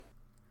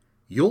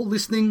You're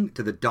listening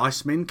to The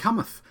Dice Men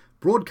Cometh,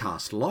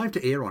 broadcast live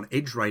to air on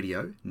Edge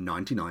Radio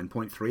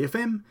 99.3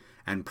 FM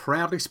and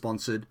proudly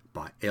sponsored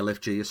by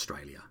LFG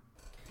Australia.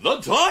 The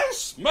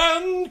Dice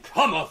Men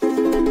Cometh!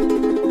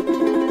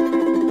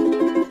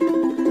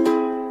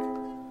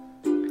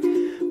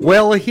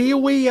 Well, here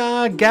we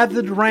are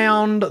gathered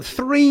round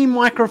three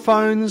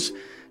microphones,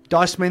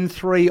 Dice Men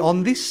 3,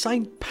 on this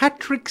St.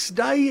 Patrick's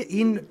Day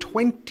in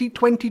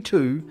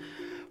 2022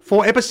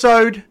 for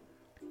episode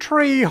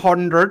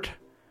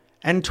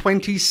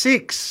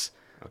 326.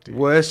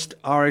 Worst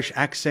Irish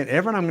accent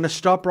ever, and I'm going to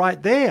stop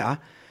right there.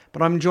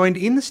 But I'm joined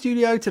in the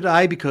studio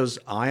today because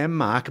I am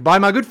Mark by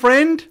my good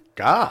friend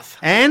Garth.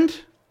 And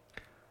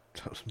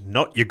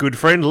not your good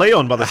friend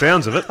Leon by the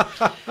sounds of it.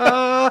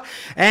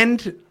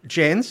 And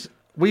gents,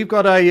 we've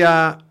got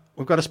a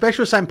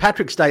special St.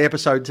 Patrick's Day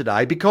episode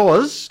today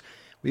because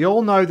we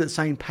all know that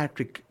St.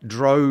 Patrick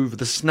drove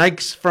the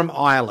snakes from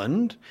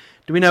Ireland.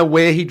 Do we know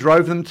where he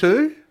drove them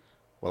to?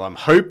 Well, I'm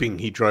hoping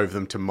he drove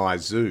them to my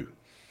zoo.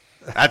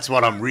 That's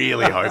what I'm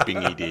really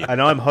hoping he did.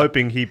 And I'm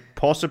hoping he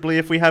possibly,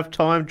 if we have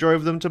time,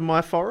 drove them to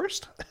my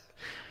forest. Well,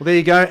 there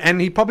you go. And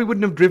he probably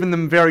wouldn't have driven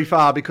them very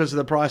far because of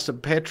the price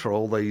of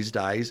petrol these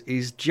days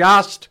is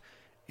just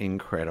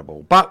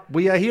incredible. But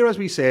we are here, as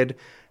we said,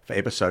 for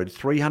episode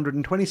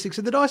 326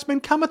 of The Dice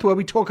Men Cometh, where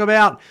we talk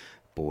about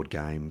board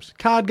games,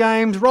 card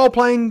games,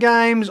 role-playing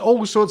games,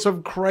 all sorts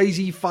of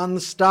crazy fun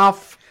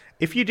stuff.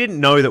 If you didn't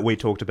know that we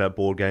talked about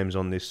board games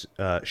on this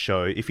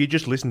show, if you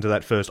just listened to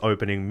that first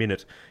opening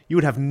minute, you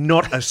would have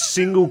not a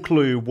single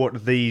clue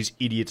what these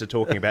idiots are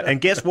talking about. And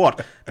guess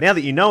what? Now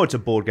that you know it's a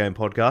board game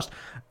podcast,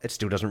 it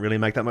still doesn't really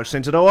make that much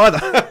sense at all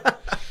either.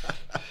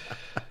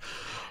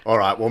 All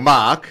right, well,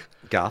 Mark,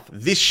 Garth,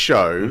 this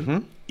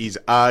show is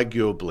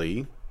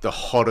arguably the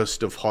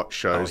hottest of hot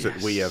shows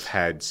that we have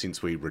had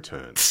since we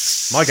returned.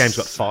 My game's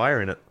got fire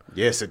in it.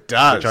 Yes, it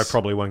does. Which I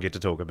probably won't get to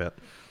talk about.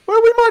 Well,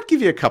 we might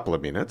give you a couple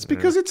of minutes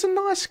because it's a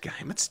nice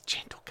game. It's a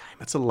gentle game.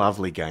 It's a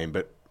lovely game.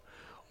 But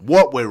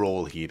what we're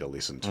all here to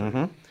listen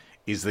to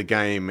is the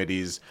game. It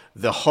is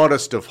the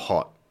hottest of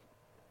hot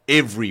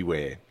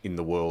everywhere in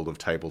the world of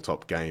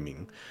tabletop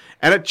gaming.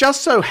 And it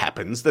just so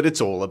happens that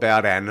it's all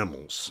about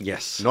animals.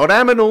 Yes. Not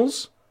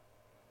aminals,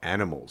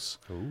 animals.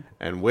 Ooh.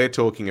 And we're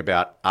talking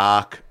about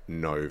Ark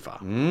Nova.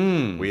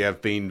 We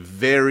have been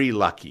very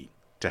lucky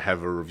to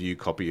have a review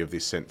copy of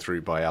this sent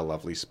through by our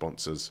lovely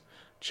sponsors,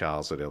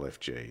 Charles at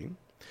LFG,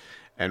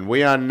 and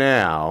we are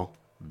now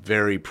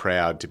very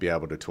proud to be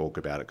able to talk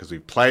about it because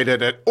we've played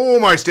it at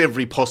almost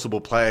every possible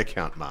player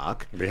count,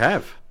 Mark. We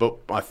have. But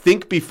I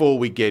think before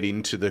we get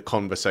into the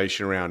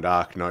conversation around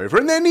Ark Nova,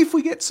 and then if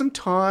we get some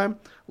time,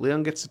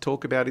 Leon gets to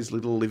talk about his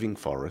little living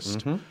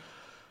forest,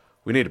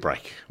 we need a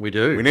break. We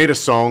do. We need a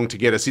song to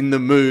get us in the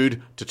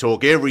mood to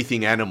talk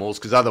everything animals,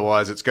 because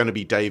otherwise it's going to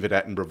be David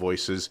Attenborough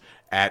voices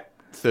at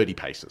 30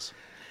 paces.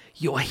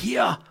 You're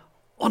here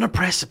on a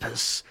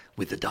precipice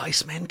with The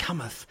Dice Men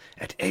Cometh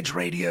at Edge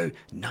Radio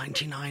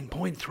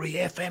 99.3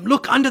 FM.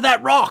 Look under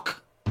that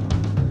rock!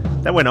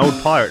 That went old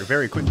pirate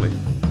very quickly.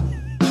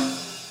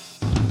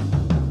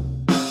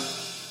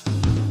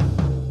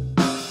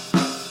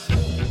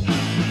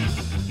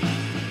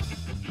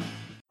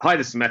 Hi,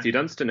 this is Matthew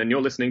Dunstan, and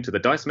you're listening to The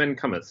Dice Men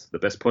Cometh, the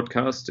best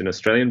podcast in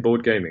Australian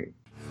board gaming.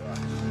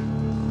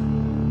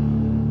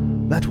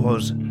 That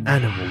was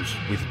Animals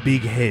with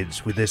Big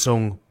Heads with their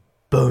song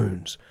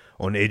Bones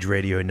on Edge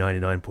Radio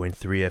 99.3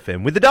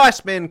 FM with The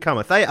Dice Men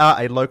Cometh. They are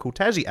a local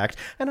Tassie act,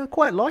 and I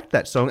quite liked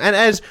that song. And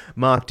as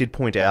Mark did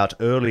point out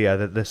earlier,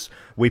 that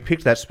we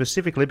picked that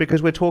specifically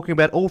because we're talking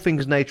about all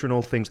things nature and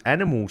all things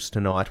animals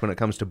tonight when it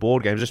comes to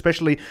board games,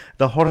 especially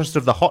the hottest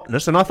of the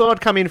hotness. And I thought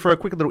I'd come in for a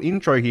quick little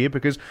intro here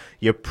because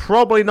you're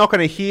probably not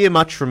going to hear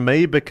much from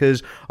me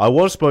because I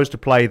was supposed to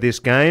play this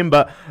game,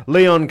 but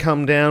Leon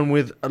come down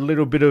with a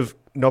little bit of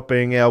not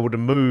being able to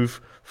move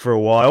for a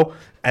while,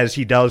 as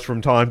he does from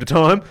time to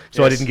time,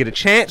 so yes. I didn't get a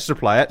chance to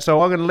play it,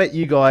 so I'm going to let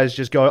you guys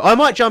just go. I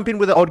might jump in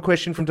with an odd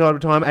question from time to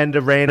time and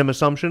a random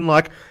assumption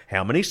like,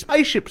 how many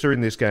spaceships are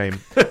in this game?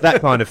 That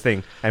kind of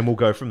thing, and we'll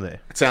go from there.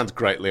 It sounds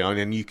great, Leon,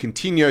 and you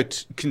continue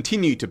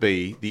to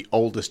be the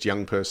oldest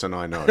young person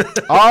I know.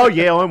 Oh,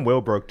 yeah, I'm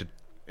well broked.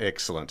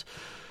 Excellent.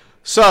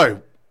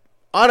 So,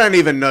 I don't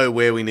even know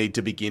where we need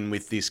to begin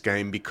with this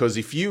game, because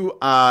if you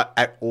are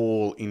at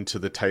all into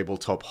the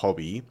tabletop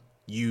hobby,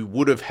 you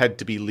would have had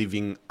to be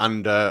living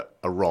under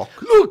a rock.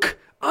 Look!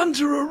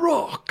 Under a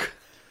rock!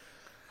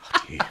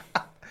 Oh, dear.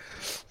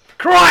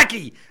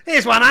 Crikey!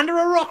 There's one under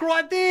a rock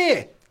right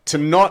there! To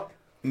not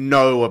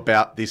know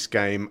about this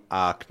game,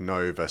 Ark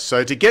Nova.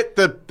 So to get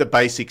the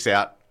basics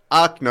out,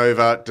 Ark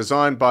Nova,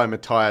 designed by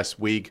Matthias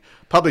Wig,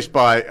 published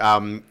by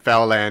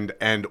Fowlerland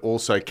and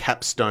also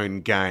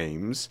Capstone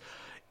Games,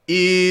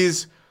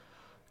 is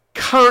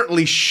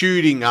currently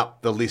shooting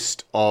up the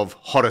list of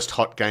hottest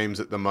hot games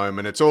at the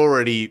moment. It's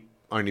already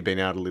only been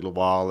out a little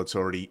while. It's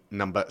already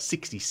number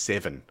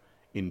 67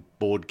 in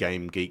Board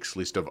Game Geek's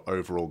list of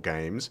overall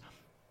games,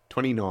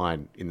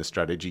 29 in the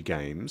strategy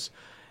games.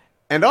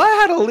 And I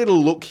had a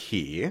little look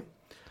here.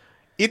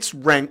 Its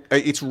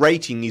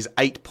rating is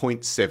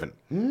 8.7.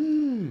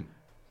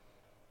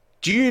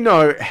 Do you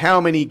know how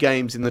many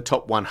games in the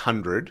top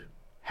 100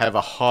 have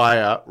a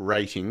higher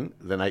rating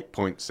than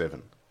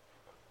 8.7?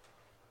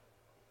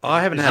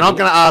 I haven't had. And I'm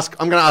going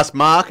to ask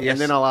Mark, Yes.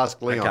 and then I'll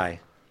ask Leon. Okay.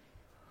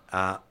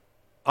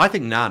 I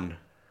think none.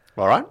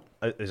 All right.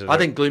 I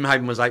think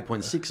Gloomhaven was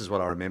 8.6 is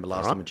what I remember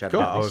last time we chatted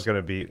I about was this. going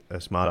to be a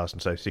smartass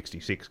and say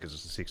 66 because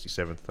it's the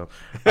 67th.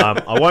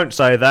 I won't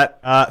say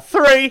that.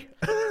 3.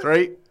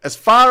 3. As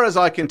far as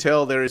I can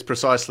tell, there is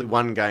precisely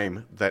one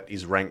game that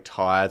is ranked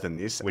higher than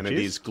this, Which and it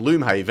is? is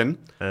Gloomhaven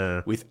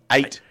with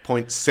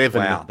 8.7.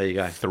 Wow, there you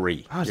go.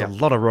 3. There's a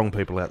lot of wrong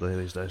people out there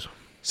these days.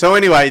 So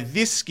anyway,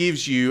 this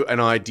gives you an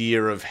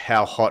idea of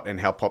how hot and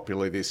how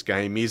popular this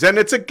game is, and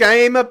it's a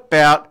game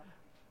about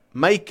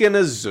making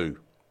a zoo.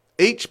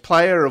 Each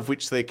player, of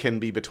which there can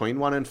be between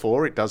 1 and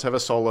 4, it does have a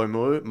solo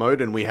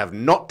mode, and we have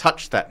not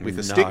touched that with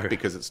a stick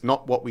because it's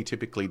not what we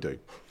typically do.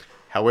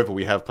 However,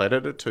 we have played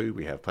it at 2,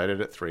 we have played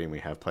it at 3, and we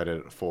have played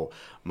it at 4.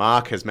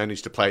 Mark has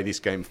managed to play this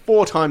game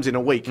 4 times in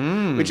a week,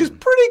 which is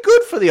pretty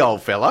good for the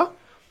old fella.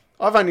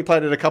 I've only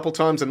played it a couple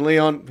times, and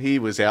Leon, he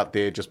was out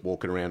there just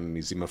walking around in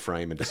his Zimmer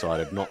frame and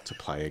decided not to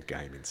play a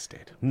game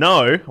instead.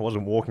 No, I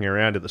wasn't walking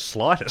around in the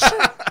slightest.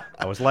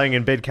 I was laying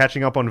in bed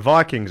catching up on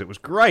Vikings. It was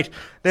great.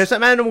 There's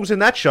some animals in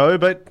that show,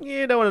 but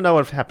you don't want to know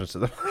what happens to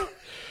them.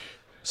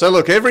 So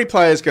look, every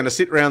player's going to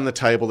sit around the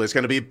table. There's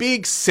going to be a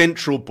big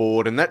central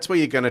board, and that's where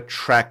you're going to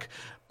track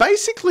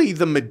basically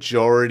the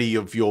majority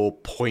of your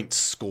point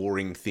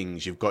scoring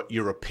things. You've got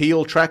your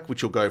appeal track,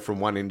 which will go from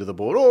one end of the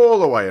board all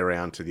the way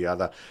around to the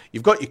other.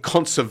 You've got your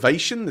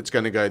conservation that's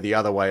going to go the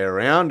other way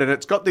around, and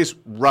it's got this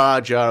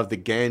Raja of the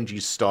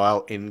Ganges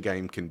style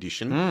endgame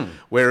condition,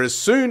 where as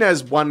soon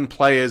as one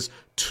player's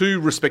 2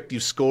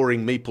 respective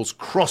scoring meeples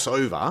cross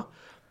over,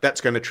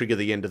 that's going to trigger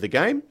the end of the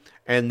game.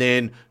 And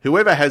then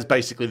whoever has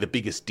basically the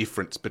biggest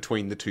difference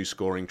between the 2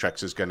 scoring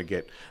tracks is going to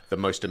get the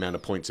most amount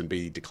of points and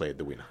be declared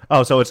the winner.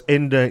 Oh, so it's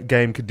end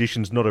game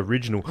conditions, not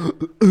original.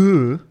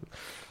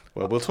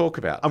 Well, we'll talk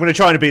about I'm going to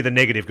try and be the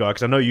negative guy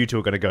because I know you two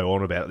are going to go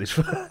on about this.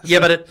 Yeah,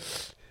 but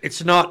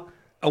it's not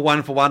a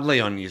 1-for-1,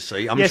 Leon, you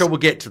see. I'm Yes. sure we'll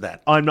get to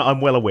that.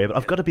 I'm well aware, but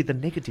I've got to be the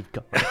negative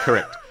guy.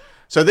 Correct.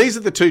 So these are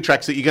the 2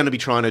 tracks that you're going to be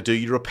trying to do.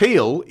 Your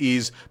appeal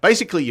is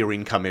basically your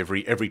income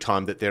every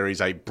time that there is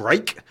a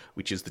break,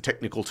 which is the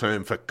technical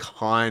term for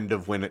kind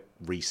of when it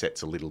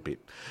resets a little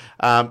bit.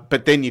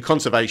 But then your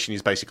conservation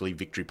is basically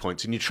victory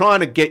points. And you're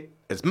trying to get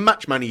as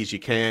much money as you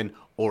can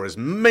or as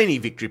many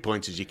victory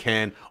points as you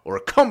can or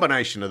a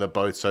combination of the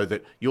both so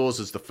that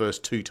yours is the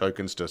first 2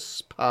 tokens to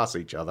pass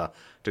each other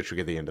to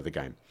trigger the end of the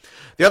game.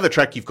 The other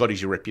track you've got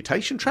is your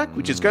reputation track,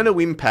 which is going to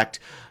impact,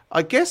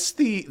 I guess,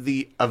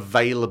 the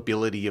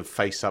availability of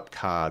face-up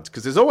cards,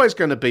 because there's always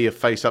going to be a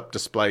face-up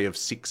display of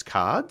 6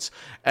 cards,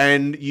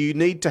 and you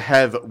need to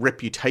have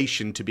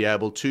reputation to be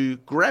able to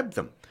grab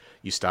them.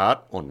 You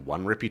start on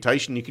 1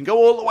 reputation, you can go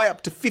all the way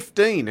up to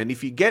 15, and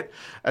if you get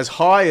as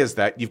high as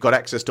that, you've got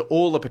access to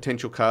all the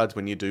potential cards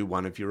when you do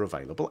one of your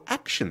available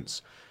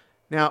actions.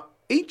 Now,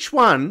 each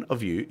one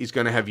of you is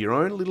going to have your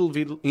own little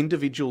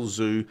individual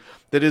zoo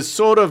that is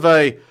sort of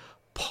a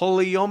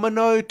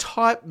polyomino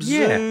type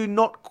zoo,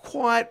 not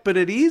quite, but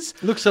it is.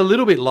 Looks a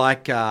little bit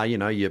like,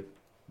 your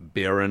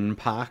Baron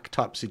Park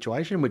type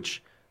situation,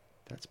 which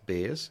that's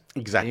bears.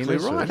 Exactly in a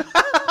right.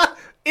 zoo.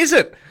 Is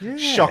it?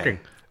 Shocking.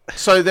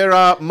 So there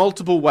are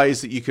multiple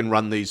ways that you can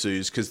run these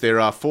zoos, because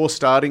there are 4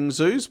 starting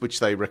zoos, which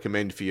they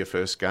recommend for your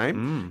first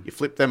game. You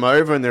flip them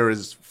over and there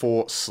is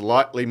 4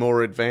 slightly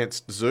more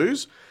advanced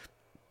zoos.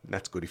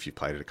 That's good if you've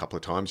played it a couple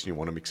of times and you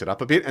want to mix it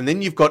up a bit. And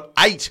then you've got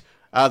 8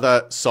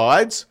 other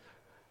sides.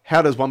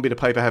 How does one bit of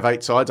paper have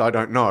 8 sides? I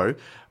don't know.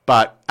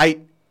 But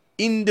 8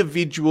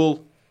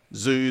 individual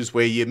zoos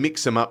where you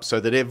mix them up so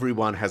that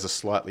everyone has a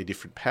slightly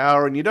different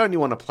power. And you'd only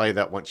want to play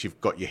that once you've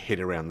got your head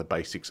around the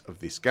basics of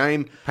this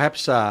game.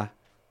 Perhaps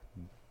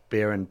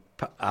Baron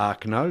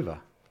Ark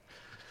Nova.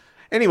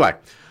 Anyway,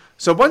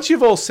 so once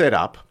you've all set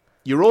up,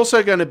 you're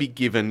also going to be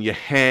given your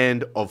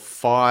hand of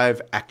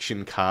 5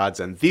 action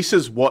cards. And this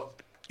is what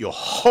your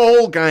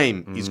whole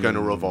game is going to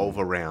revolve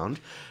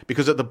around,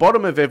 because at the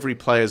bottom of every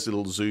player's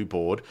little zoo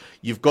board,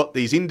 you've got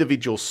these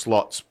individual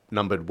slots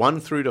numbered 1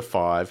 through to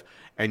 5,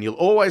 and you'll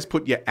always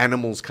put your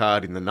animals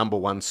card in the number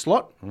 1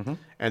 slot,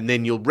 and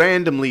then you'll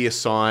randomly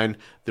assign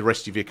the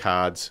rest of your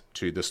cards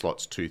to the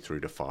slots 2 through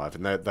to 5.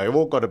 And they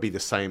all got to be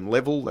the same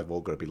level. They've all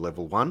got to be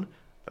level 1.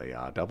 They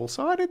are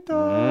double-sided,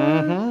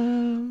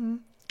 though.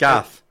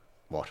 Garth,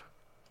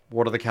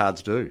 What do the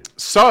cards do?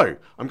 So,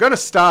 I'm going to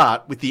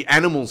start with the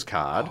animals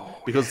card,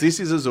 because this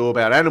is a zoo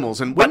about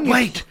animals. And when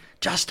Wait,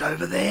 just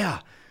over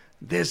there,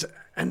 there's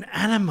an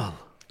animal.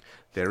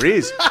 there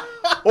is.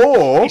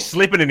 Or, He's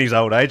slipping in his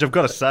old age, I've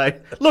got to say.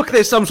 Look,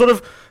 there's some sort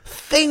of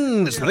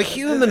thing that's not a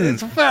human.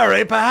 It's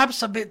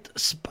perhaps a bit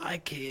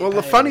spiky. well,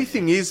 the funny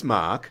thing is,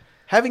 Mark,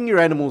 having your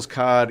animals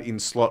card in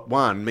slot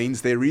 1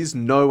 means there is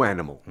no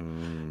animal.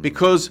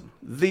 Because,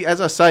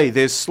 as I say,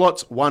 there's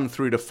slots 1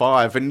 through to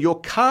 5, and your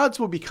cards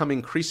will become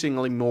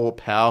increasingly more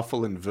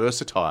powerful and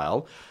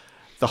versatile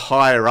the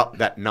higher up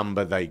that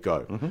number they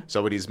go.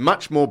 So it is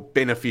much more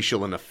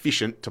beneficial and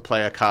efficient to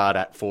play a card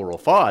at 4 or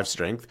 5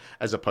 strength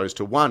as opposed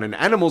to 1. And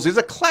animals is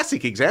a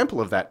classic example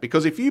of that,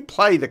 because if you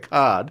play the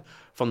card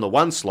from the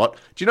 1 slot,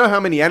 do you know how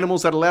many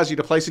animals that allows you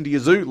to place into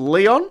your zoo,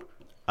 Leon?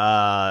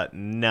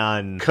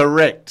 None.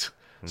 Correct.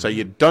 So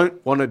you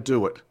don't want to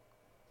do it,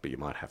 but you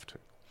might have to.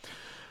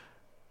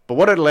 But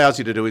what it allows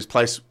you to do is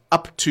place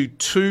up to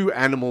 2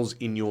 animals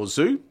in your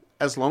zoo,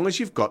 as long as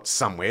you've got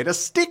somewhere to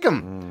stick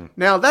them.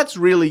 Now, that's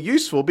really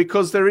useful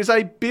because there is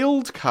a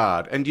build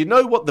card. And you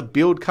know what the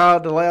build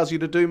card allows you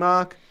to do,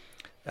 Mark?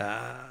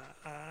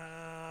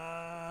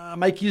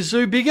 Make your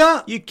zoo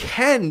bigger? You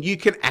can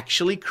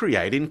actually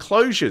create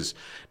enclosures.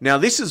 Now,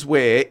 this is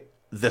where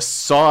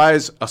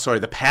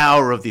the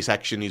power of this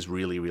action is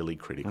really, really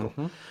critical.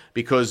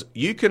 Because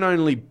you can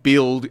only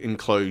build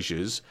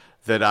enclosures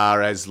that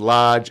are as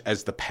large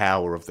as the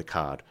power of the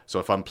card. So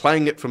if I'm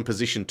playing it from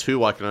position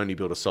 2, I can only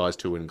build a size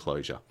 2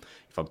 enclosure.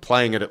 If I'm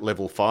playing it at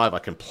level 5, I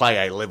can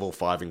play a level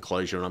 5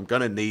 enclosure, and I'm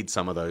going to need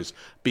some of those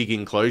big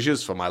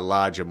enclosures for my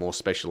larger, more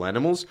special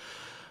animals.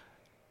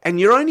 And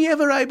you're only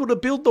ever able to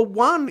build the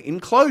 1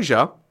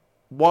 enclosure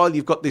while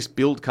you've got this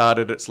build card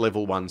at its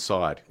level 1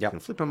 side. You can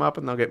flip them up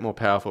and they'll get more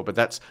powerful, but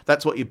that's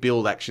what your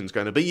build action's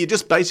going to be. You're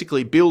just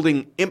basically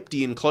building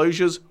empty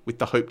enclosures with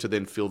the hope to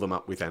then fill them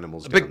up with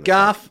animals. But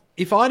Garth,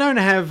 if I don't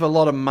have a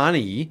lot of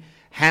money,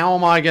 how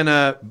am I going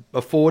to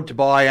afford to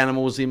buy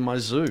animals in my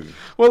zoo?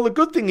 Well, the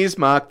good thing is,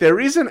 Mark, there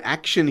is an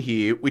action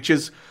here which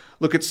is...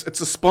 Look, it's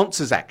a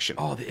sponsors action.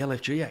 Oh, the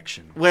LFG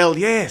action. Well,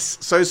 yes.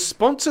 So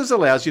sponsors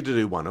allows you to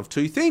do one of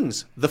 2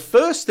 things. The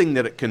first thing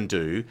that it can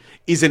do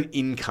is an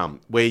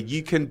income, where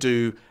you can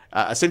do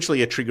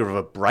essentially a trigger of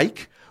a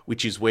break,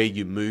 which is where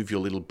you move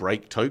your little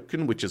break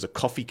token, which is a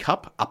coffee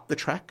cup, up the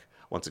track.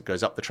 Once it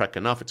goes up the track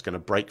enough, it's going to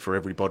break for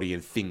everybody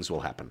and things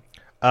will happen.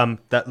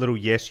 That little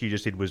yes you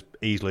just did was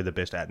easily the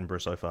best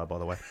Attenborough so far, by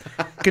the way.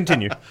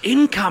 Continue.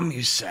 Income,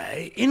 you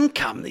say?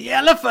 Income, the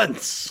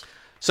elephants.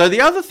 So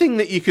the other thing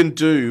that you can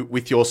do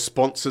with your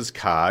sponsors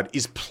card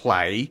is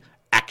play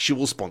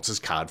actual sponsors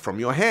card from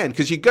your hand,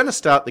 because you're going to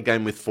start the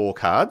game with 4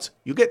 cards.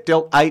 You'll get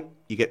dealt 8.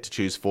 You get to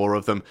choose 4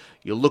 of them.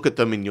 You'll look at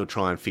them and you'll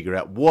try and figure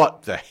out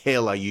what the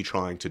hell are you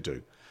trying to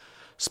do.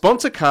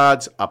 Sponsor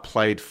cards are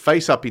played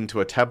face up into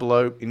a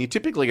tableau, and you're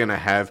typically going to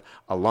have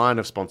a line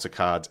of sponsor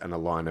cards and a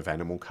line of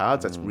animal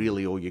cards. That's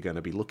really all you're going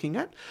to be looking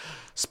at.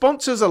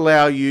 Sponsors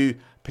allow you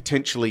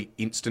potentially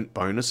instant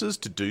bonuses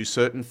to do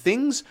certain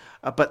things,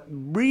 but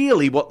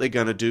really what they're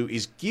going to do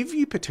is give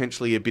you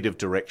potentially a bit of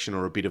direction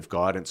or a bit of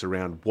guidance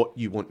around what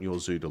you want your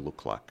zoo to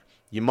look like.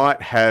 You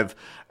might have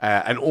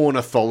an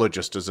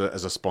ornithologist as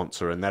a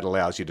sponsor, and that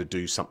allows you to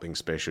do something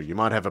special. You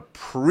might have a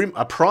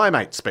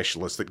primate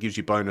specialist that gives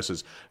you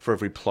bonuses for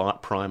every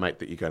primate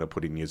that you're going to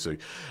put in your zoo.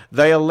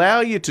 They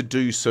allow you to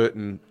do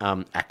certain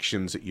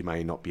actions that you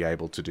may not be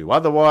able to do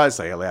otherwise.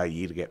 They allow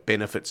you to get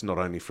benefits not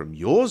only from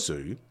your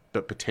zoo,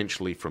 but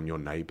potentially from your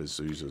neighbours'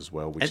 zoos as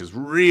well, which is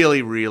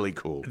really, really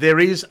cool. There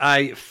is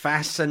a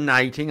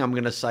fascinating, I'm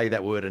going to say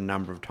that word a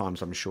number of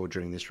times, I'm sure,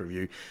 during this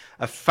review,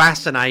 a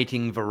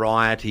fascinating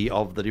variety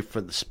of the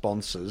different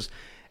sponsors.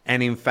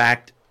 And in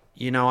fact,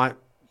 you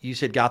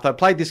said, Garth, I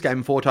played this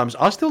game 4 times.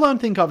 I still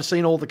don't think I've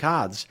seen all the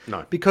cards.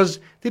 No.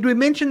 Because, did we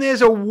mention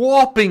there's a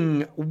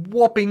whopping,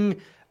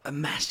 a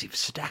massive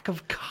stack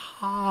of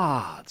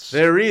cards?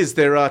 There is.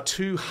 There are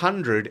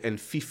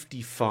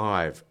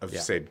 255 of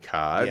said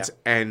cards,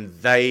 and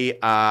they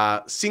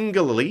are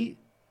singularly,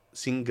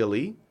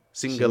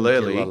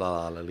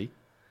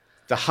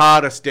 the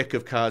hardest deck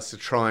of cards to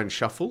try and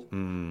shuffle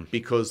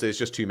because there's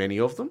just too many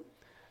of them.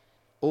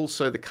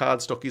 Also, the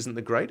card stock isn't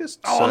the greatest.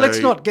 Oh, let's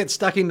not get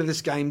stuck into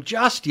this game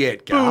just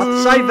yet,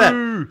 Garth.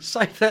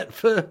 Save that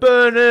for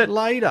burn it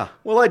later.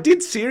 Well, I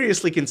did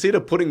seriously consider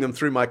putting them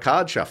through my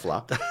card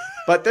shuffler,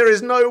 but there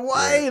is no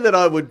way that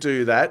I would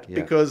do that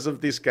because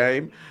of this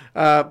game.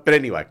 But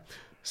anyway,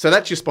 so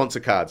that's your sponsor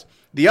cards.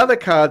 The other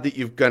card that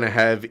you're going to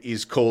have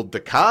is called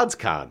the cards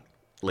card.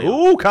 Leon.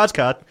 Ooh, cards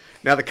card.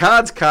 Now, the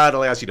cards card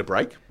allows you to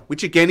break,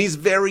 which again is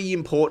very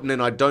important,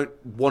 and I don't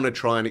want to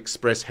try and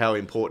express how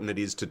important it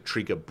is to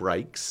trigger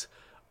breaks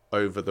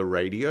over the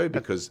radio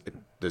because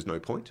there's no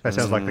point. That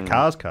sounds like the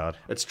cars card.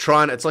 It's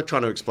like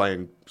trying to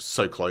explain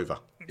So Clover.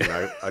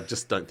 I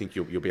just don't think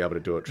you'll be able to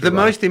do it. The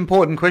most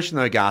important question,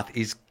 though, Garth,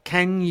 is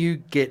can you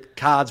get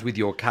cards with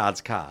your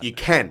cards card? You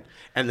can,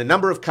 and the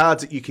number of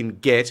cards that you can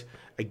get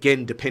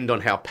again depend on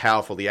how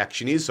powerful the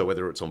action is. So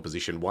whether it's on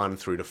position 1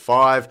 through to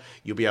 5,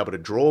 you'll be able to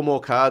draw more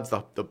cards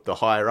the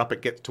higher up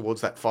it gets towards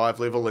that 5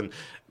 level. And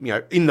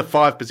in the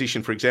 5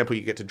 position, for example,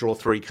 you get to draw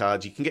 3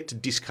 cards. You can get to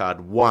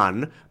discard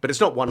 1, but it's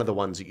not one of the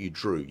ones that you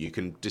drew. You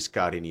can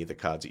discard any of the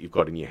cards that you've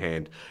got in your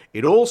hand.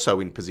 It also,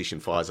 in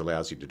position 5,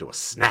 allows you to do a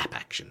snap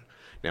action.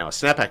 Now, a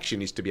snap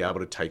action is to be able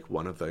to take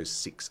one of those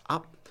 6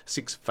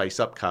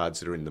 face-up cards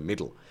that are in the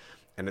middle.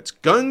 And it's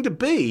going to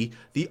be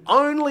the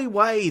only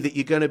way that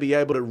you're going to be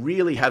able to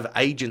really have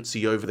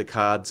agency over the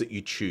cards that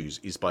you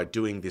choose is by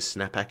doing this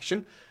snap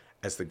action.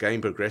 As the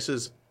game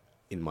progresses,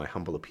 in my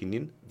humble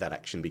opinion, that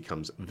action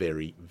becomes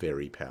very,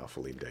 very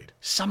powerful indeed.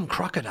 Some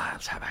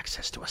crocodiles have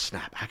access to a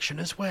snap action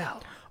as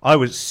well. I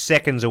was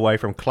seconds away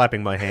from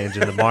clapping my hands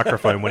in the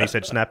microphone when he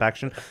said snap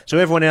action, so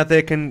everyone out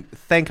there can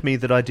thank me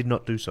that I did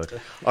not do so.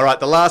 All right,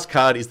 the last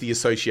card is the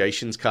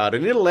associations card,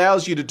 and it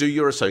allows you to do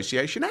your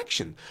association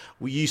action.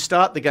 You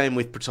start the game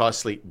with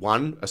precisely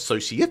one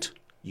associate.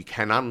 You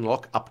can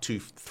unlock up to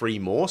 3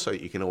 more, so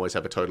you can always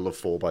have a total of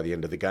 4 by the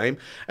end of the game.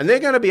 And they're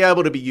going to be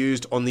able to be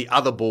used on the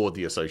other board,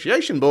 the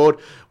association board,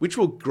 which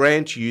will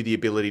grant you the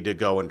ability to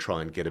go and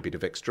try and get a bit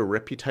of extra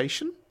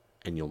reputation,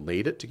 and you'll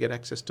need it to get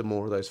access to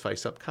more of those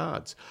face-up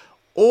cards.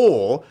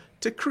 Or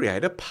to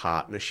create a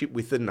partnership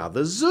with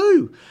another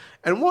zoo.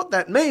 And what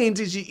that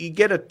means is you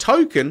get a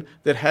token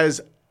that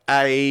has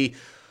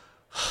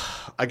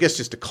I guess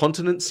just a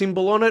continent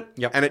symbol on it.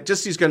 Yep. And it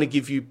just is going to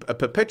give you a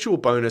perpetual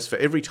bonus for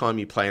every time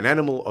you play an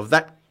animal of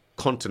that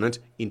continent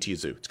into your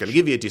zoo. It's going to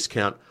give you a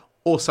discount,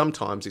 or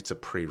sometimes it's a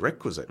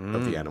prerequisite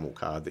of the animal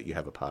card that you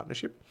have a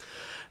partnership.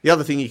 The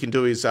other thing you can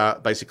do is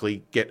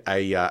basically get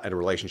a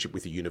relationship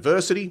with a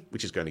university,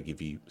 which is going to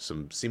give you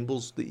some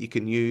symbols that you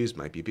can use,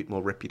 maybe a bit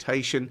more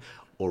reputation,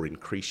 or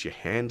increase your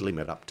hand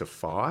limit up to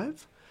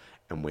 5.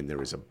 And when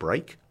there is a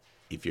break,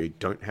 if you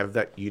don't have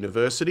that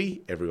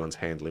university, everyone's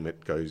hand limit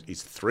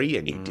is 3,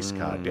 and you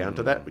discard down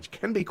to that, which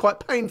can be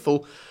quite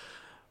painful.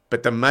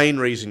 But the main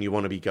reason you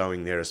want to be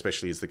going there,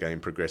 especially as the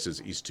game progresses,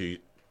 is to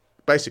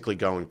basically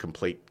go and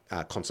complete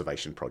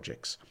conservation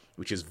projects,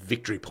 which is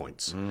victory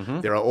points.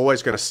 There are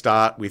always going to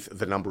start with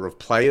the number of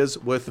players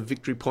worth of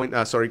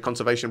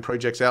conservation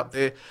projects out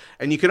there,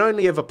 and you can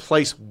only ever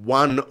place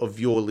 1 of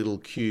your little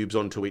cubes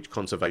onto each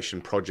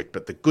conservation project.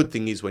 But the good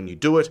thing is when you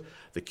do it,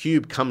 the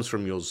cube comes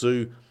from your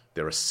zoo.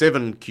 There are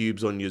 7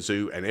 cubes on your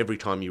zoo, and every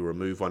time you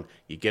remove one,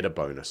 you get a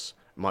bonus.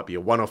 It might be a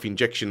one-off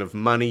injection of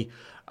money,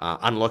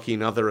 unlocking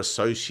another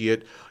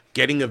associate,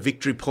 getting a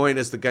victory point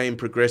as the game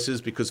progresses,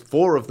 because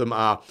 4 of them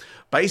are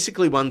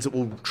basically ones that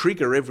will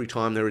trigger every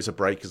time there is a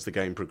break as the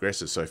game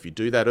progresses. So if you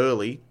do that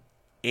early,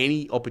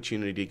 any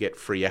opportunity to get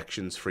free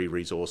actions, free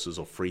resources,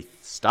 or free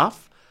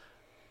stuff,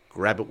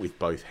 grab it with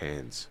both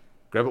hands.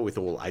 Grab it with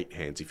all 8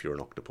 hands if you're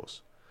an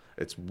octopus.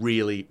 It's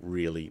really,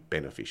 really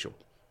beneficial.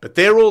 But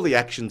they're all the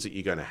actions that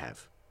you're going to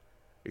have.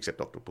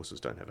 Except octopuses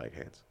don't have 8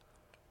 hands.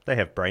 They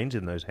have brains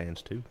in those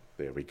hands too.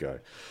 There we go.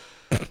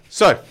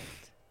 So,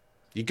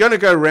 you're going to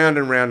go round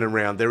and round and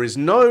round. There is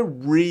no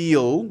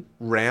real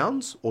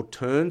rounds or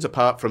turns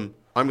apart from,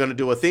 I'm going to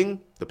do a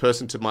thing, the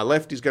person to my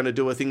left is going to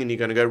do a thing, and you're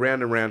going to go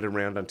round and round and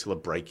round until a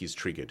break is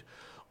triggered.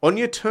 On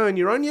your turn,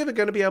 you're only ever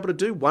going to be able to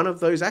do one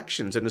of those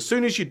actions. And as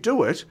soon as you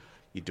do it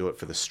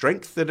for the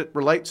strength that it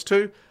relates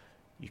to,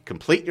 you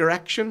complete your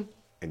action,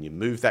 and you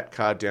move that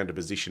card down to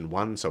position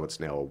 1, so it's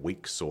now a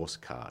weak source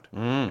card.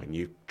 And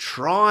you're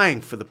trying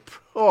for the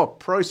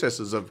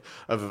processes of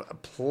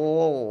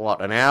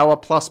an hour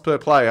plus per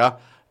player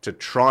to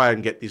try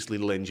and get this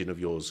little engine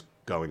of yours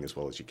going as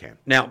well as you can.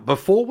 Now,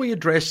 before we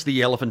address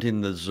the elephant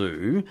in the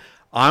zoo,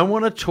 I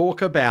want to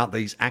talk about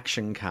these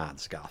action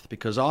cards, Garth,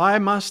 because I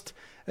must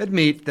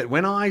admit that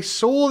when I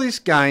saw this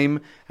game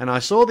and I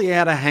saw the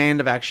outer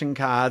hand of action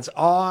cards,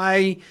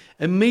 I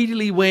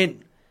immediately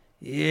went,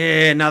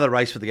 yeah, another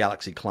Race for the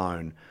Galaxy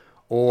clone.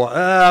 Or,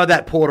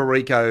 that Puerto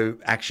Rico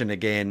action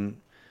again.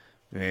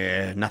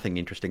 Yeah, nothing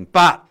interesting.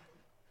 But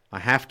I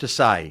have to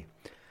say,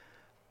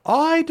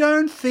 I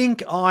don't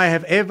think I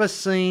have ever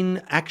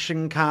seen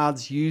action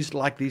cards used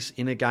like this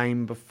in a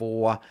game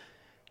before.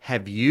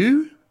 Have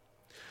you?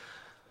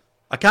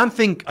 I can't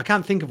think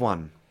of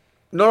one.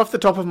 Not off the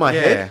top of my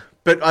head,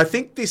 but I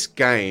think this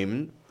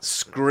game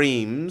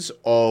screams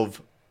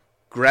of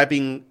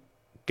grabbing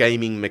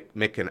gaming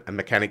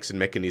mechanics and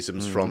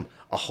mechanisms from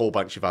a whole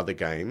bunch of other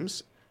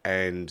games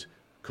and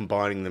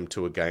combining them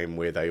to a game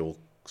where they all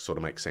sort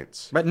of make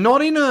sense. But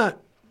not in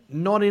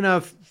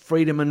a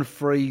Freedom and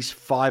Freeze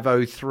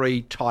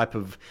 503 type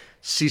of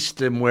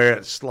system where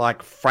it's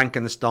like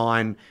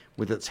Frankenstein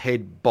with its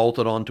head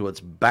bolted onto its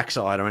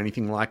backside or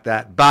anything like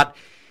that. But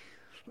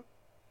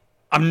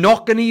I'm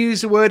not going to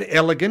use the word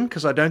elegant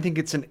because I don't think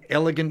it's an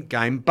elegant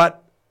game,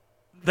 but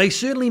they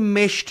certainly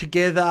mesh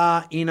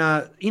together in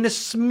a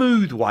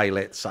smooth way,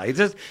 let's say.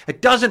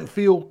 It doesn't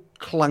feel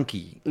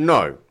clunky.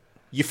 No.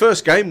 Your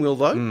first game will,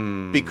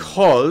 though,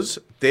 because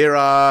there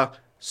are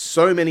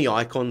so many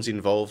icons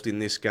involved in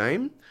this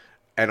game,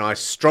 and I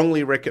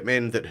strongly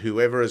recommend that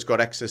whoever has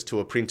got access to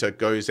a printer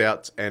goes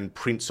out and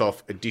prints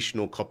off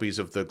additional copies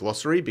of the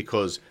glossary,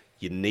 because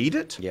you need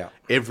it. Yeah.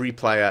 Every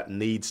player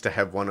needs to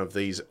have one of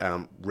these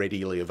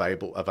readily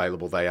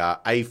available. They are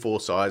A4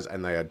 size,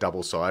 and they are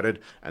double-sided,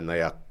 and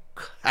they are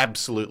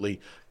absolutely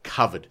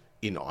covered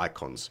in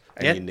icons,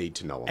 and you need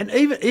to know them. And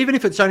even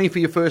if it's only for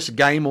your first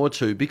game or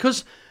two,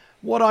 because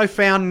what I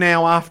found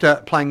now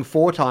after playing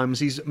 4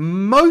 times is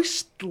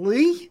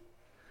mostly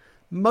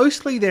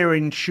they're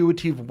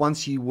intuitive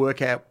once you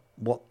work out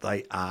what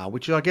they are,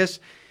 which I guess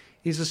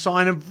is a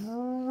sign of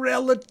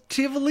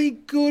relatively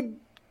good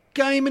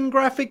game and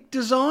graphic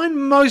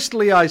design.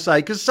 Mostly, I say,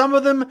 because some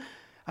of them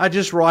are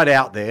just right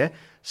out there.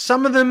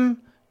 Some of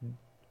them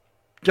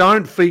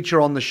don't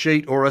feature on the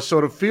sheet or are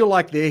sort of feel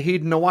like they're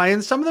hidden away.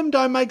 And some of them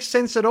don't make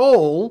sense at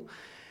all.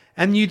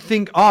 And you'd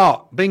think,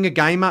 oh, being a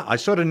gamer, I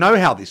sort of know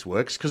how this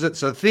works because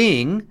it's a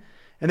thing.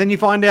 And then you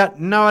find out,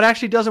 no, it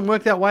actually doesn't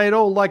work that way at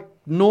all. Like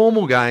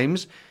normal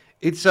games,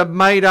 it's a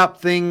made-up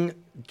thing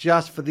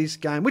just for this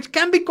game, which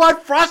can be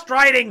quite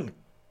frustrating.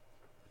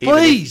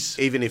 Please.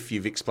 Even if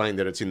you've explained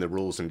that it's in the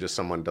rules and just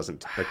someone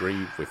doesn't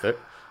agree with it,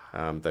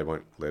 they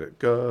won't let it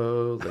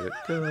go.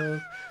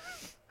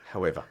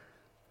 However,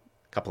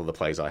 a couple of the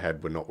plays I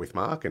had were not with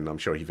Mark, and I'm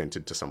sure he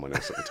vented to someone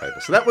else at the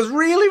table. So that was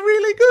really,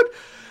 really good.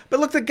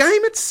 But look, the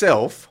game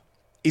itself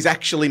is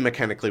actually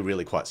mechanically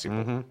really quite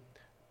simple.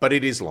 But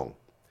it is long.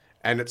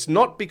 And it's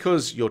not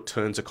because your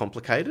turns are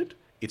complicated.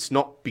 It's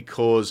not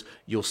because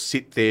you'll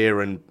sit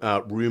there and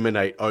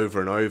ruminate over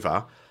and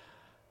over,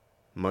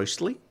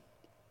 mostly.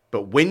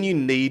 But when you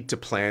need to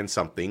plan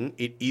something,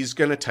 it is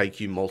going to take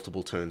you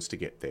multiple turns to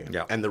get there.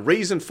 Yeah. And the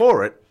reason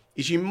for it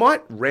is you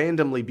might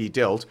randomly be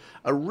dealt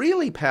a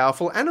really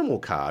powerful animal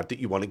card that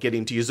you want to get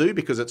into your zoo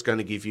because it's going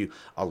to give you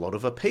a lot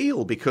of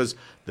appeal, because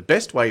the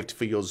best way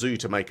for your zoo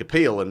to make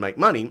appeal and make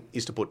money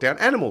is to put down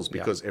animals,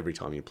 because every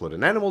time you put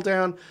an animal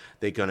down,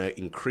 they're going to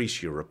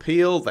increase your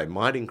appeal, they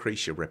might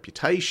increase your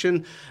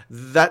reputation.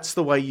 That's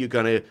the way you're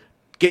going to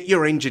get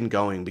your engine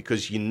going,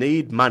 because you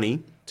need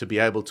money to be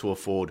able to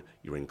afford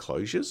your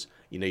enclosures.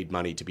 You need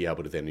money to be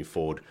able to then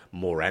afford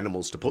more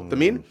animals to put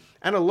them in.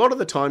 And a lot of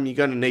the time, you're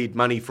going to need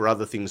money for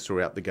other things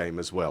throughout the game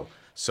as well.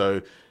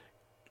 So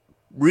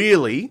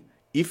really,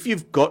 if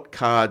you've got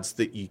cards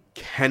that you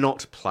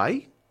cannot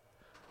play,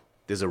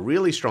 there's a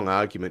really strong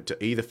argument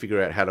to either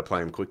figure out how to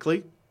play them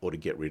quickly or to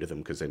get rid of them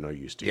because they're no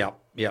use to you.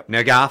 Yep.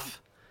 Now, Garth,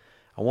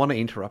 I want to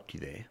interrupt you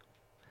there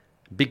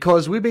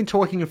because we've been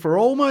talking for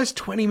almost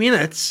 20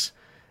 minutes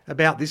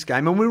about this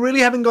game, and we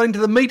really haven't got into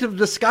the meat of the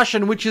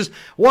discussion, which is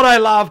what I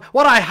love,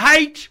 what I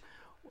hate,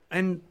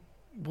 and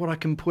what I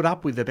can put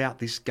up with about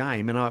this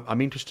game. And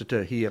I'm interested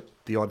to hear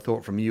the odd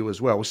thought from you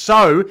as well.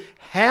 So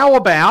how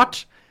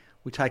about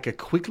we take a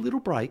quick little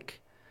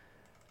break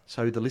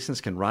so the listeners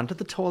can run to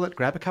the toilet,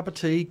 grab a cup of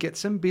tea, get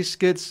some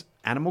biscuits,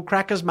 animal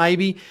crackers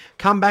maybe,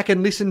 come back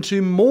and listen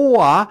to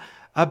more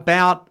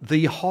about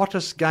the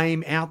hottest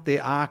game out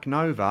there, Ark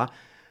Nova.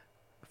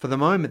 For the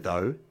moment,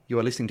 though, you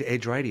are listening to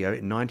Edge Radio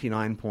at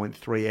 99.3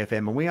 FM,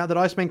 and we are the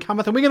Dice Men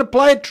Cometh, and we're going to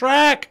play a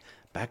track.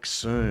 Back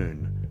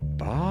soon.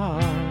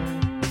 Bye.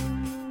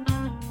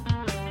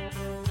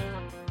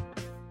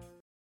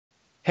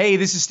 Hey,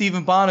 this is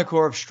Stephen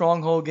Bonacore of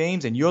Stronghold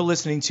Games, and you're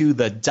listening to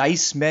The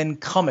Dice Men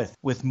Cometh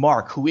with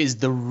Mark, who is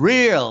the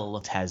real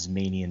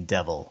Tasmanian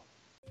Devil.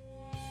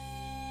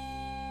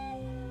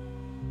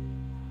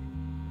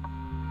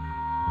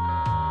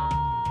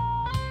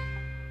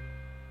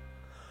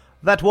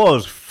 That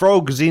was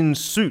Frogs in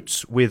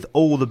Suits with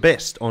All the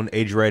Best on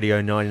Edge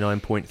Radio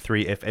 99.3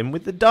 FM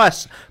with the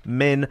Dice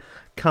Men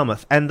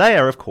Cometh. And they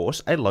are, of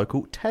course, a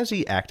local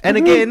Tassie act. And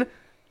again,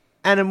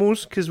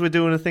 animals, because we're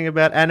doing a thing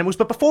about animals.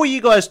 But before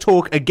you guys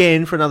talk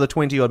again for another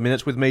 20-odd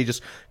minutes with me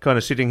just kind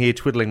of sitting here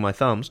twiddling my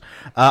thumbs,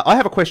 I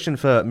have a question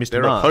for Mr.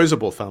 They're Mark.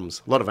 opposable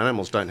thumbs. A lot of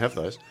animals don't have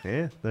those.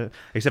 Yeah,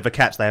 except for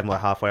cats, they have them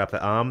like halfway up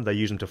their arm. They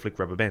use them to flick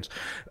rubber bands.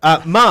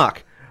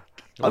 Mark,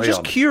 I'm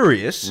just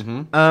curious.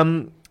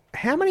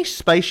 How many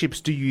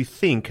spaceships do you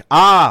think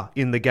are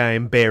in the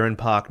game Bear and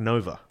Park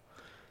Nova?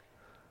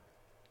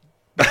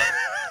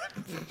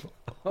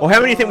 Or how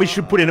many do you think we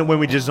should put in it when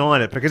we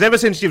design it? Because ever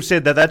since you've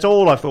said that, that's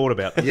all I've thought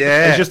about.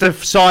 Yeah. It's just a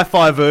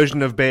sci-fi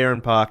version of Bear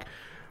and Park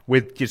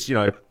with just,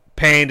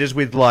 pandas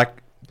with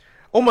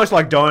almost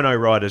like dino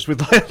riders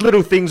with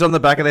little things on the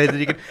back of their head that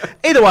you can...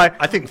 Either way...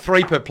 I think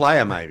 3 per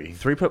player, maybe.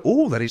 3 per...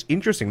 Oh, that is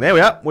interesting. There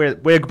we are.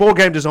 We're board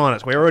game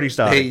designers. We're already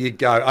starting. There you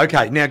go.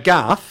 Okay, now,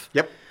 Garth.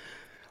 Yep.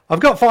 I've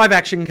got 5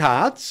 action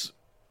cards,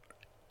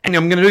 and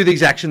I'm going to do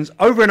these actions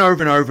over and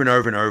over and over and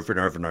over and over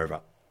and over and over.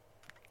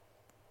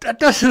 That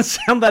doesn't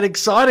sound that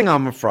exciting,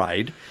 I'm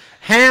afraid.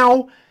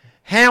 How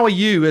are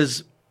you,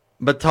 as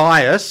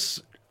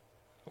Matthias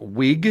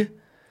Wig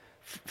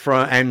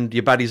and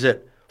your buddies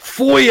at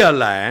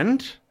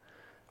Feuerland,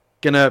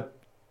 going to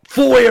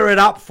fire it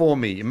up for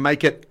me and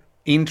make it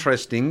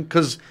interesting?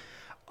 Because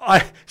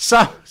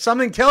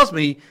something tells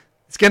me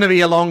it's going to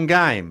be a long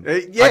game.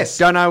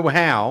 Yes. I don't know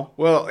how.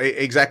 Well,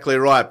 exactly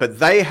right. But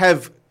they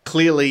have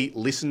clearly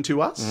listened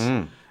to us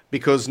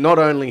because not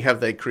only have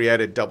they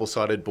created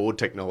double-sided board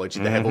technology,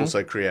 they have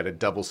also created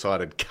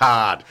double-sided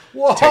card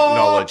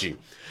technology.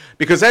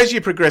 Because as you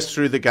progress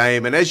through the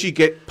game and as you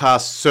get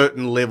past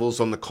certain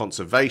levels on the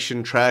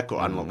conservation track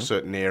or unlock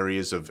certain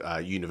areas of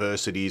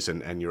universities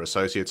and your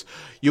associates,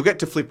 you'll get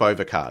to flip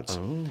over cards.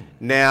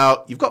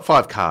 Now, you've got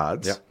 5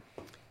 cards. Yep.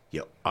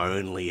 You're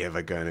only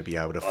ever going to be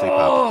able to flip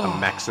up a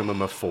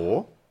maximum of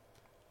 4,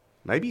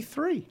 maybe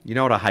 3 You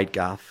know what I hate,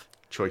 Garth?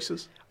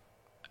 choices.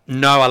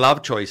 No, I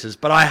love choices,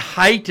 but I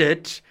hate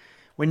it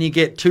when you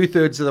get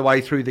 2/3 of the way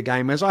through the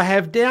game, as I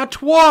have now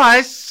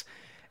twice,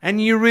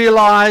 and you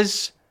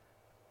realise,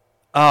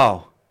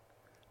 oh,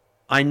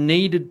 I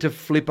needed to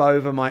flip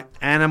over my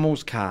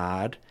animals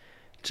card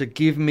to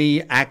give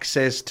me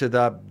access to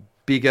the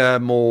bigger,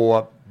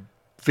 more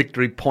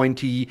victory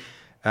pointy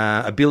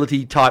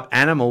ability type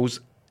animals,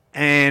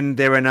 and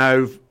there are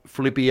no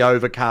flippy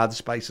over card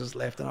spaces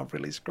left, and I've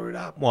really screwed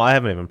up. Well, I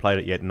haven't even played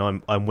it yet,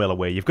 and I'm well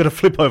aware you've got to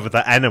flip over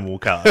the animal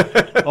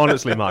card.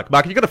 Honestly, Mark,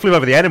 you've got to flip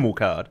over the animal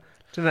card.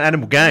 It's an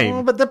animal game.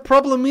 Oh, but the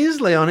problem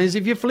is, Leon, is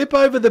if you flip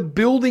over the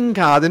building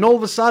card, then all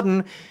of a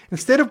sudden,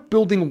 instead of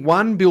building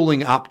one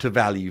building up to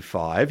value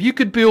 5, you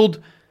could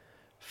build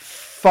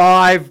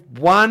 5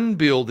 1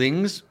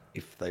 buildings,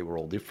 if they were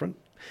all different,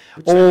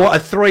 or a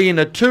 3 and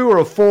a 2, or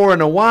a 4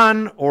 and a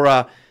 1, or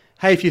a,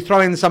 hey, if you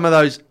throw in some of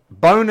those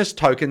bonus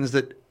tokens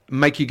that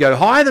make you go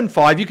higher than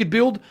 5, you could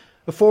build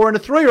a 4 and a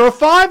 3, or a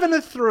 5 and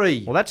a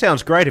 3. Well, that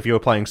sounds great if you were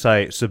playing,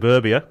 say,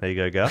 Suburbia. There you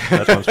go, Garth.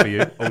 That one's for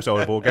you. Also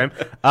a board game.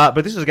 But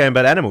this is a game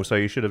about animals, so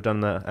you should have done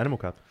the animal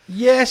card.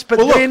 Yes, but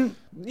Well, then...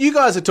 look, you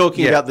guys are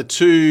talking about the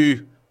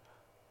two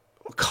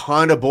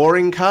kind of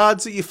boring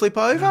cards that you flip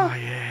over. Oh,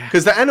 yeah.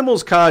 Because the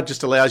animals card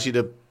just allows you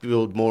to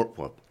build more...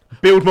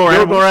 Build more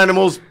animals.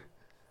 animals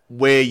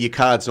where your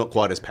card's not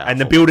quite as powerful. And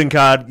the building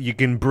card, you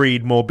can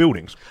breed more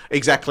buildings.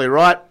 Exactly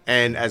right.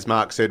 And as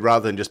Mark said,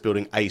 rather than just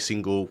building a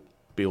single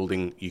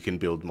building, you can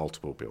build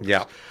multiple buildings.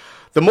 Yeah.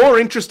 The more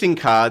interesting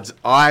cards,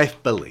 I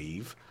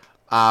believe,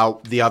 are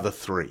the other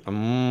 3.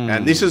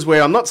 And this is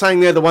where I'm not saying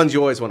they're the ones you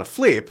always want to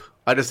flip.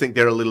 I just think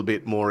they're a little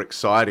bit more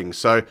exciting.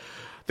 So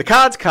the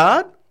cards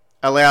card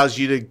allows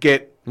you to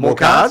get more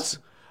cards,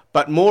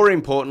 but more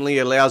importantly,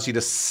 allows you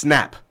to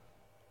snap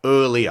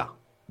earlier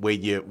where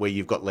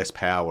you've got less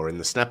power. And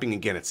the snapping,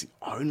 again, it's the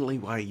only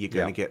way you're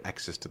going to get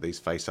access to these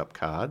face-up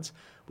cards,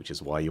 which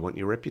is why you want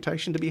your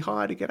reputation to be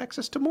high to get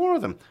access to more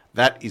of them.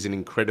 That is an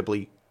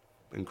incredible,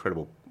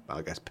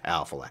 I guess,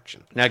 powerful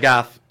action. Now,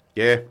 Garth,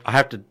 Yeah. I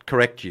have to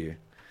correct you.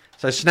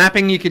 So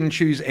snapping, you can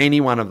choose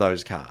any one of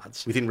those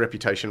cards. Within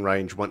reputation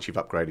range once you've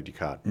upgraded your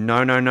card.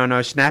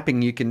 No.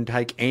 Snapping, you can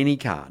take any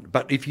card.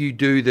 But if you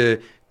do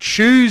the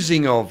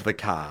choosing of the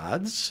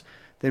cards,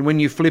 then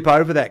when you flip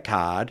over that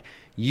card,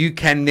 you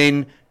can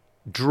then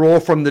draw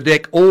from the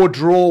deck or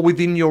draw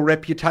within your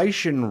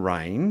reputation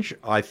range,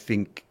 I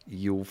think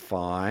you'll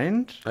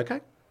find. Okay.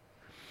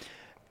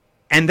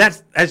 And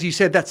that's, as you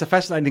said, that's a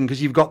fascinating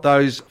because you've got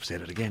those, I've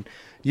said it again,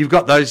 you've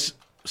got those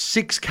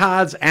 6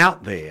 cards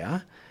out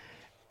there.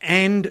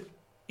 And,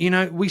 you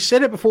know, we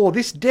said it before,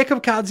 this deck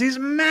of cards is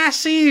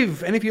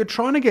massive. And if you're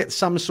trying to get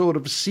some sort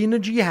of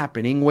synergy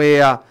happening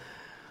where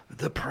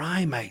the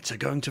primates are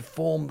going to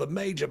form the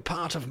major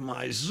part of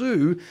my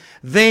zoo,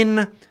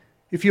 then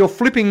if you're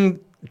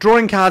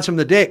drawing cards from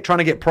the deck, trying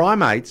to get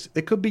primates,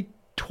 there could be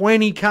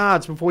 20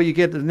 cards before you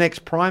get to the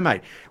next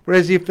primate.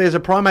 Whereas if there's a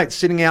primate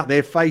sitting out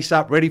there face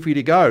up, ready for you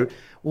to go,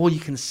 well, you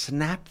can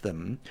snap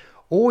them,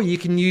 or you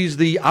can use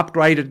the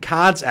upgraded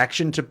cards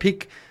action to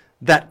pick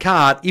that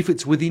card if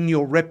it's within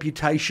your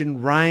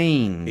reputation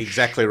range.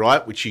 Exactly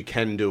right, which you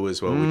can do as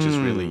well, which is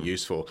really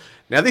useful.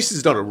 Now, this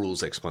is not a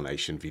rules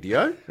explanation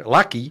video.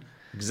 Lucky.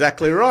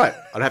 Exactly right.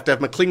 I'd have to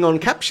have my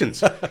Klingon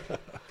captions.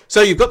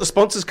 So you've got the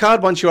sponsors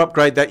card. Once you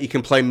upgrade that, you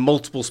can play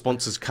multiple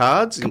sponsors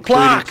cards,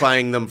 including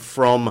playing them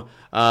from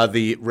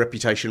the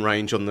reputation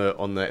range on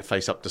the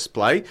face-up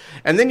display.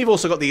 And then you've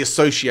also got the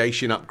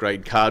association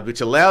upgrade card,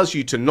 which allows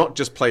you to not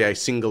just play a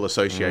single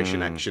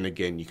association action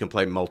again. You can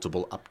play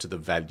multiple up to the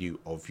value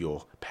of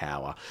your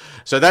power.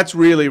 So that's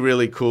really,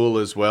 really cool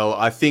as well.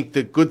 I think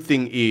the good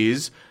thing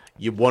is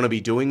you want to be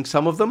doing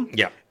some of them.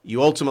 Yeah.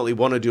 You ultimately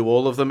want to do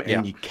all of them,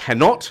 and you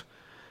cannot.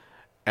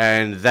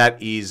 And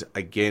that is,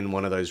 again,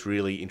 one of those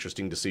really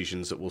interesting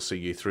decisions that will see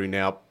you through.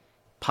 Now,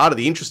 part of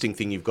the interesting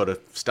thing you've got to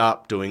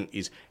start doing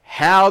is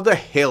how the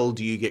hell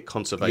do you get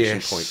conservation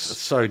points? It's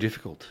so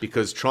difficult.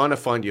 Because trying to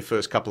find your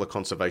first couple of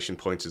conservation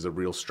points is a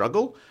real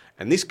struggle.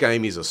 And this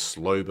game is a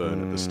slow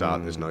burn at the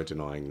start. There's no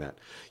denying that.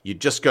 You're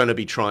just going to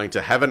be trying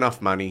to have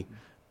enough money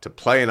to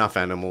play enough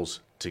animals,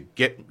 to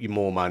get you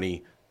more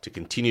money, to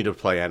continue to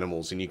play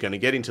animals. And you're going to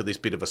get into this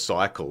bit of a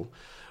cycle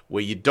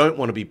where you don't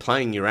want to be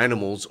playing your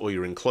animals or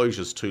your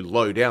enclosures too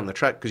low down the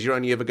track because you're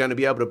only ever going to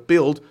be able to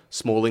build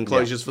small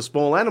enclosures for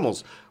small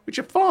animals, which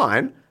are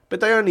fine, but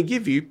they only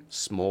give you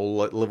small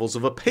levels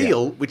of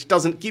appeal, which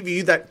doesn't give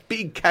you that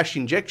big cash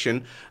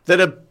injection that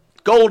a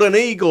golden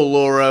eagle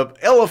or a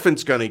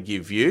elephant's going to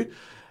give you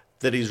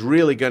that is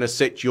really going to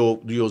set your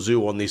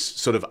zoo on this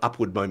sort of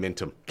upward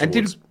momentum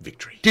towards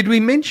victory. Did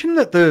we mention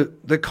that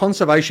the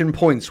conservation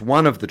points,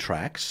 one of the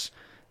tracks,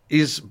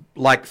 is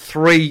like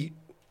three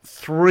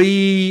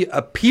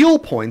appeal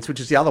points, which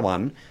is the other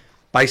one,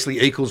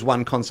 basically equals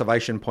 1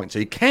 conservation point. So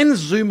you can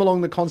zoom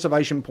along the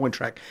conservation point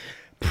track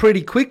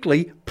pretty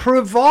quickly,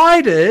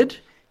 provided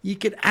you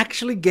could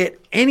actually get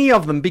any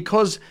of them.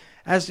 Because,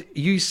 as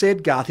you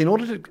said, Garth, in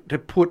order to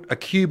put a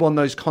cube on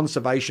those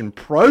conservation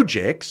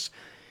projects,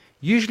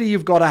 usually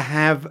you've got to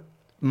have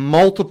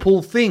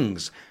multiple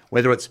things,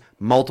 whether it's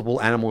multiple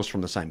animals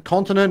from the same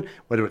continent,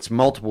 whether it's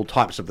multiple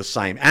types of the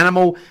same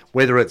animal,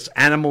 whether it's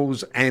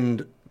animals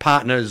and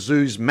partner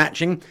zoos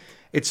matching.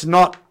 It's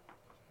not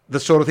the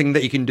sort of thing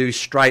that you can do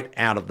straight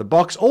out of the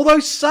box. Although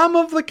some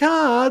of the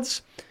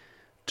cards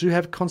do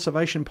have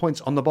conservation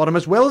points on the bottom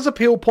as well as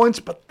appeal points,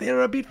 but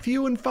they're a bit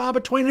few and far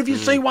between. If you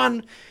see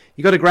one,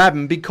 you got to grab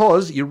them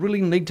because you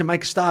really need to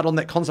make a start on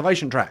that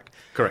conservation track.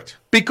 Correct.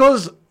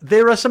 Because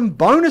there are some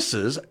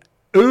bonuses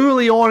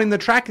early on in the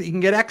track that you can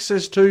get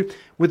access to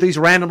with these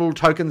random little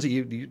tokens that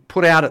you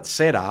put out at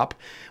setup,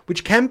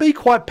 which can be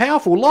quite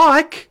powerful.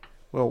 Like,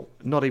 well,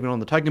 not even on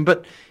the token,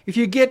 but if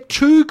you get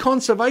 2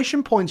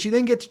 conservation points, you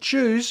then get to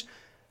choose,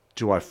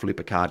 do I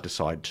flip a card to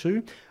side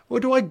 2? Or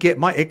do I get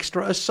my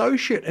extra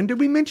associate? And did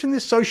we mention the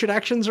associate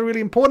actions are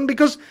really important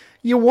because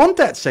you want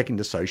that second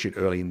associate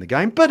early in the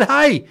game. But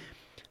hey,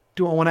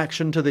 do I want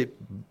action to the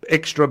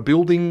extra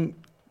building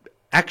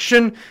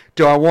action?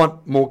 Do I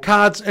want more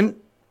cards? And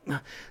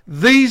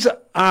these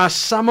are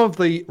some of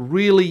the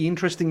really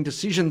interesting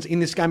decisions in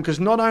this game because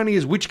not only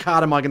is which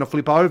card am I going to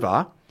flip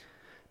over,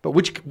 but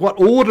what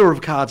order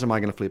of cards am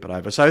I going to flip it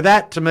over? So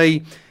that, to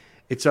me,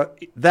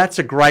 that's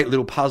a great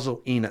little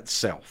puzzle in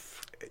itself.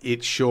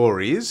 It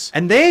sure is.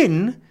 And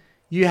then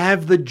you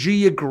have the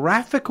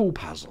geographical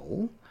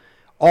puzzle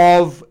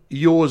of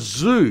your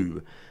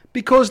zoo.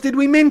 Because did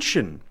we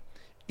mention,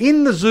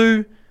 in the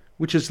zoo,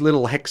 which is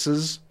little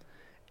hexes,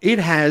 it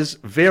has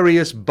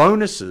various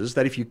bonuses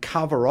that if you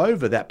cover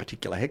over that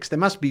particular hex, there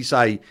must be,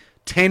 say,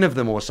 10 of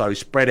them or so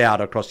spread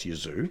out across your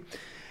zoo.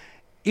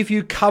 If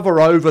you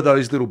cover over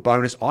those little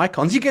bonus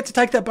icons, you get to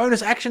take that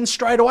bonus action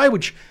straight away,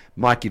 which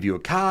might give you a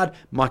card,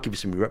 might give you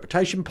some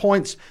reputation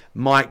points,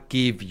 might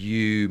give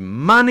you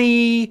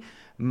money,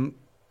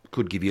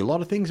 could give you a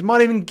lot of things,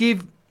 might even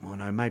give, well,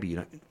 no, maybe you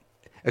don't.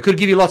 It could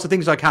give you lots of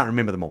things, I can't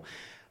remember them all.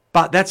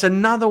 But that's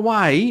another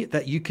way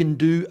that you can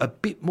do a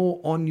bit more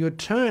on your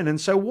turn.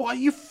 And so what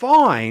you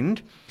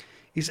find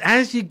is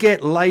as you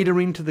get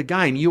later into the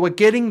game, you are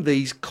getting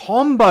these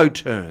combo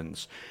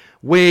turns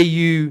where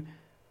you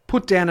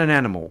put down an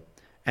animal,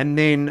 and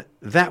then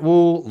that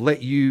will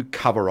let you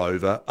cover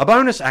over a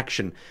bonus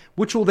action,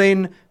 which will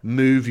then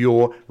move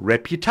your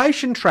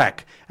reputation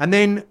track. And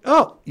then,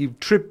 you've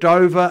tripped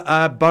over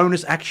a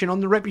bonus action on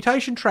the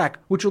reputation track,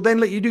 which will then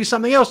let you do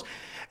something else.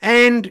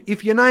 And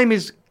if your name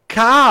is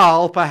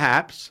Carl,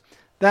 perhaps,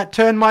 that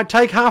turn might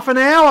take half an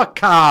hour,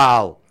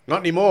 Carl.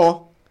 Not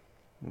anymore.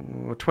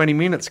 20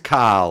 minutes,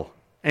 Carl.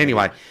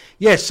 Anyway,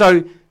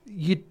 so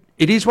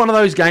it is one of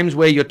those games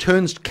where your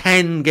turns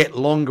can get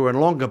longer and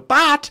longer.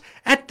 But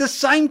at the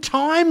same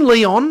time,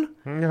 Leon,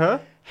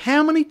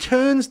 how many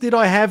turns did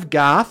I have,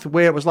 Garth,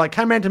 where it was like,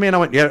 came around to me and I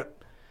went, yeah,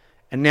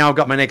 and now I've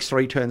got my next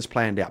 3 turns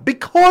planned out?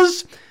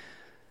 Because,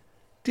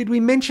 did we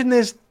mention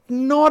there's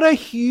not a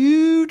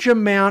huge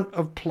amount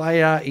of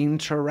player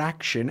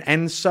interaction,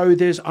 and so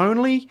there's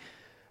only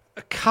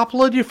a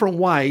couple of different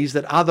ways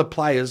that other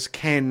players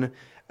can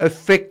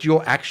affect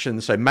your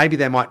actions. So maybe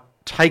they might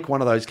take one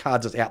of those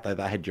cards that's out there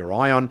they had your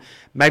eye on.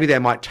 Maybe they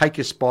might take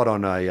your spot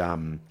on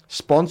a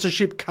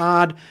sponsorship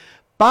card,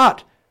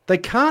 but they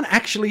can't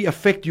actually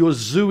affect your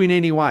zoo in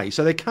any way.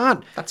 So they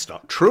can't... That's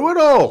not true at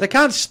all. They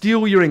can't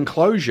steal your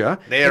enclosure.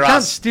 They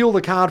can't steal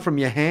the card from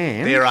your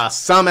hand. There are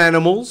some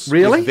animals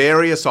with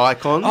various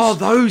icons. Oh,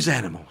 those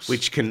animals.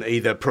 Which can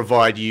either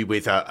provide you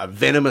with a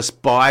venomous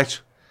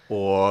bite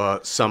or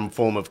some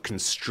form of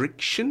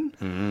constriction.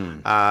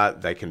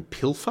 They can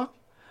pilfer.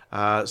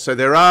 So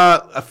there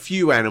are a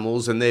few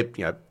animals, and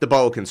they're, the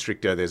boa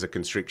constrictor, there's a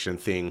constriction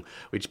thing,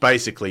 which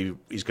basically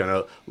is going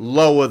to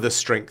lower the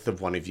strength of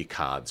one of your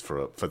cards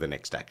for the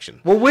next action.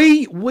 Well,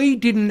 we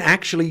didn't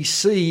actually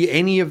see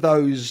any of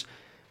those,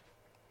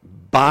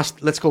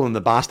 let's call them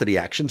the bastardy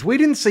actions. We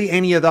didn't see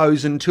any of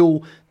those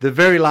until the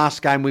very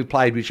last game we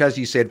played, which, as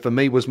you said, for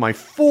me was my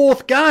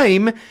 4th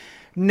game.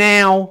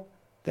 Now,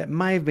 that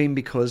may have been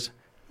because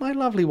my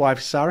lovely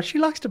wife, Sarah, she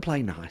likes to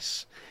play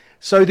nice.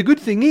 So the good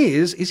thing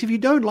is if you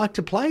don't like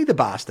to play the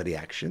bastardy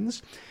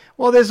actions,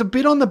 well, there's a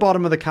bit on the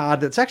bottom of the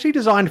card that's actually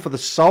designed for the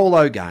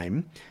solo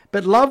game.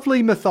 But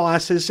lovely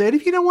Matthias has said,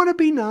 if you don't want to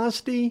be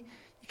nasty,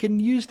 you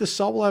can use the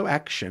solo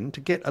action to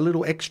get a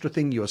little extra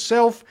thing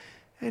yourself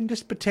and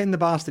just pretend the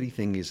bastardy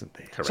thing isn't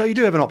there. Correct. So you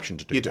do have an option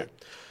to do that. You do.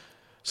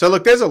 So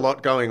look, there's a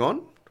lot going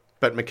on,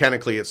 but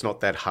mechanically it's not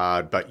that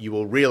hard. But you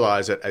will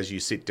realise it as you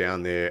sit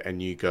down there and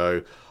you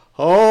go,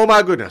 oh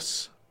my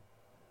goodness.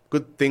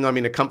 Good thing I'm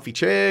in a comfy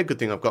chair. Good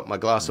thing I've got my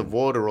glass of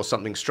water or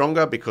something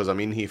stronger because I'm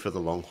in here for the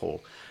long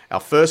haul. Our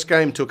first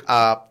game took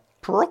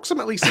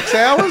approximately 6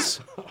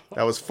 hours.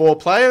 That was 4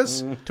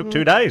 players. Took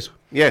 2 days.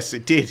 Yes,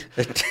 it did.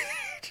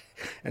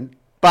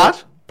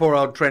 But poor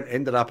old Trent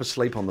ended up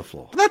asleep on the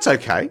floor. But that's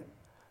okay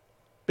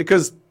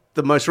because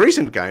the most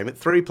recent game at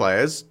 3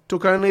 players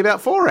took only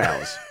about 4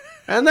 hours.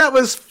 And that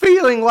was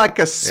feeling like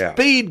a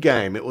speed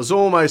game. It was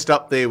almost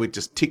up there with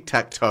just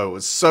tic-tac-toe. It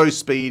was so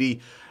speedy.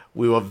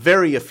 We were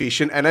very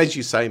efficient. And as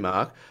you say,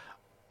 Mark,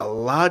 a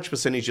large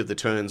percentage of the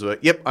turns were,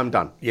 yep, I'm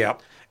done.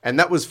 Yep. And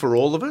that was for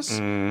all of us.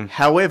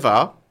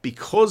 However,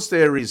 because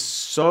there is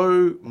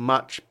so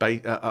much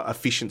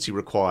efficiency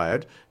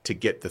required to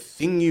get the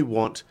thing you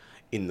want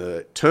in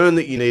the turn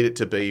that you need it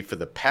to be for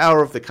the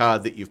power of the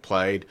card that you've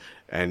played.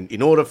 And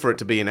in order for it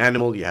to be an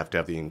animal, you have to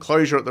have the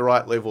enclosure at the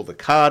right level, the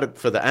card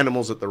for the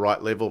animals at the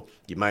right level.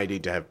 You may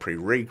need to have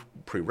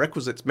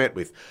prerequisites met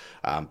with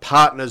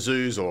partner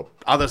zoos or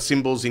other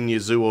symbols in your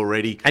zoo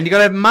already. And you got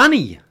to have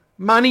money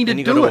to And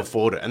you've got do to it.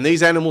 afford it. And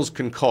these animals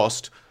can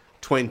cost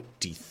 $20,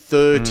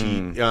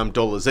 $30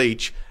 dollars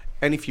each.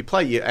 And if you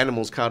play your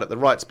animals card at the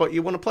right spot,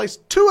 you want to place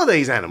 2 of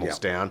these animals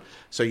down.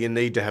 So you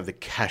need to have the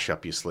cash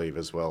up your sleeve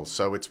as well.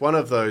 So it's one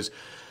of those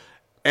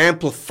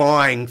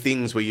amplifying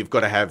things where you've got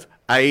to have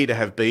A to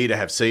have B to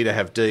have C to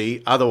have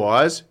D.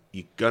 Otherwise,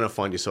 you're going to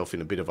find yourself in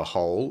a bit of a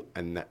hole,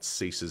 and that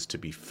ceases to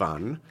be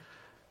fun,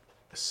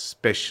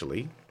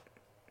 especially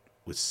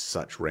with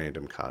such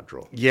random card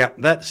draw.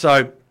 Yeah,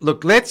 so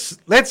look, let's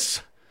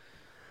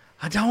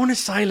I don't want to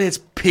say let's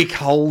pick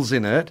holes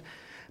in it,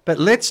 but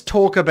let's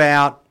talk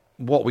about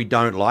what we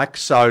don't like.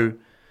 So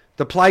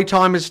the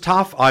playtime is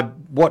tough. I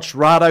watched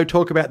Rado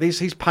talk about this.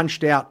 He's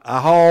punched out a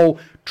whole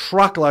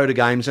truckload of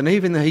games, and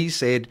even he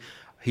said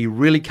he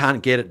really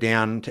can't get it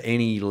down to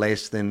any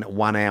less than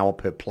 1 hour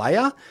per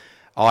player.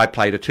 I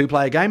played a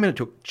 2-player game and it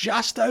took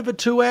just over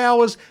 2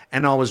 hours,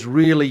 and I was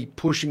really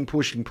pushing.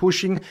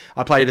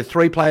 I played a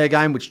 3-player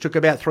game which took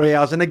about 3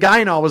 hours, and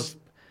again I was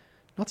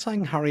not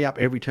saying hurry up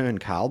every turn,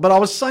 Carl, but I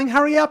was saying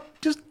hurry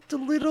up just a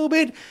little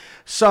bit.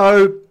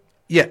 So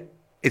yeah,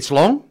 it's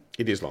long.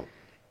 It is long.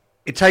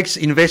 It takes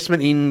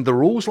investment in the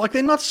rules. Like,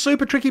 they're not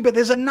super tricky, but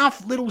there's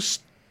enough little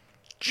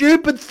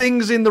stupid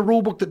things in the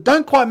rule book that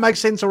don't quite make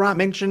sense or aren't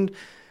mentioned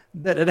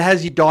that it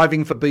has you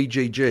diving for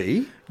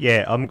BGG.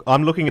 Yeah,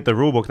 I'm looking at the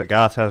rulebook that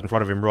Garth has in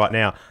front of him right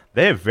now.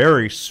 They're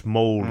very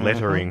small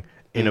lettering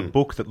in a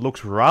book that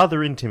looks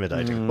rather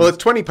intimidating. Well,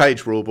 it's a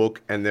 20-page rulebook,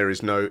 and there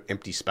is no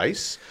empty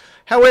space.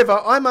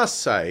 However, I must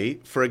say,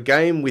 for a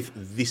game with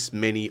this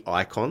many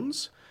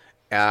icons,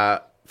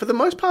 for the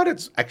most part,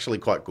 it's actually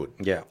quite good.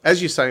 Yeah.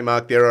 As you say,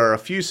 Mark, there are a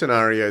few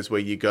scenarios where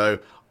you go,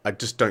 I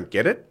just don't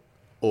get it,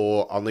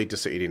 or I'll need to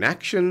see it in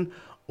action,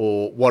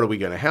 or what are we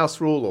going to house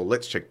rule, or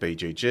let's check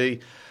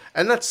BGG.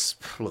 And that's,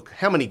 look,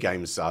 how many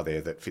games are there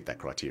that fit that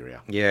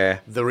criteria? Yeah.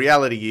 The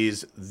reality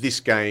is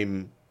this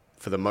game,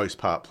 for the most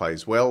part,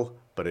 plays well,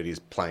 but it is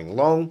playing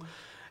long.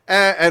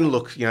 And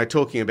look,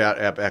 talking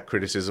about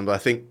criticism, I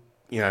think,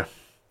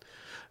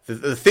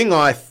 the thing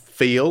I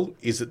feel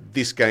is that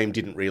this game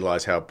didn't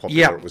realise how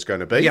popular it was going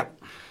to be.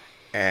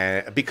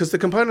 Because the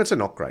components are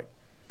not great.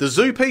 The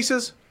zoo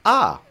pieces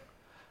are.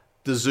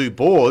 The zoo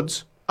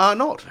boards are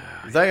not.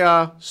 They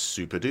are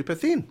super duper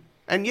thin.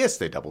 And yes,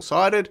 they're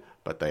double-sided,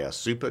 but they are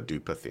super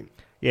duper thin.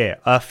 Yeah,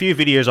 a few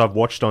videos I've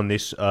watched on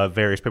this,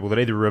 various people that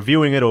are either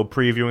reviewing it or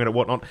previewing it or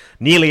whatnot,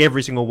 nearly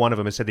every single one of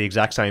them has said the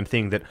exact same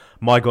thing, that,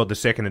 my God, the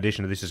second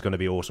edition of this is going to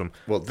be awesome.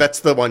 Well,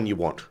 that's the one you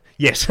want.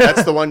 Yes.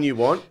 That's the one you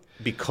want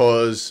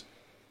because,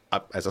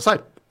 as I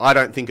say, I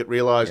don't think it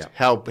realised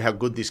how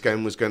good this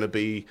game was going to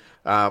be,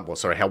 how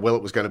well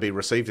it was going to be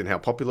received and how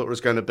popular it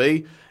was going to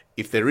be.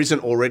 If there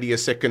isn't already a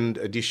second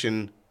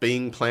edition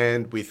being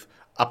planned with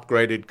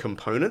upgraded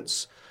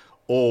components,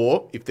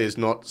 or if there's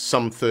not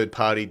some third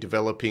party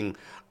developing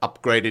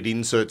upgraded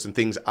inserts and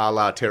things a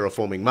la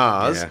Terraforming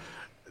Mars,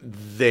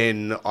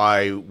 then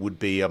I would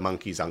be a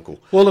monkey's uncle.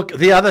 Well, look,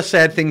 the other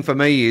sad thing for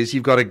me is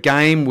you've got a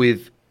game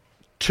with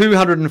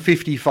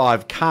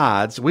 255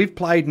 cards. We've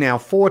played now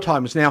 4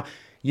 times. Now,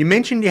 you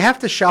mentioned you have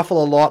to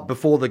shuffle a lot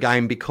before the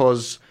game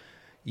because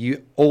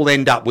you all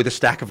end up with a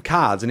stack of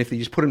cards. And if you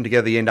just put them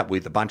together, you end up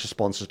with a bunch of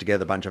sponsors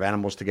together, a bunch of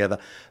animals together.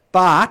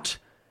 But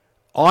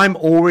I'm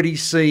already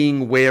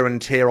seeing wear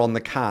and tear on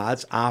the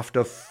cards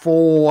after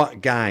 4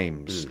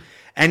 games.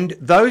 And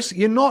those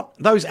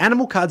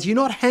animal cards, you're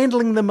not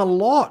handling them a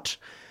lot.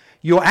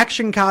 Your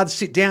action cards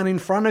sit down in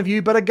front of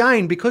you, but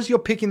again, because you're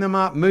picking them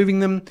up, moving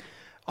them,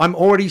 I'm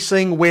already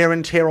seeing wear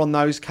and tear on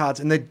those cards,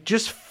 and they're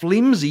just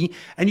flimsy,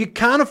 and you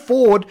can't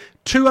afford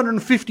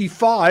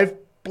 255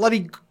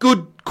 bloody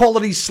good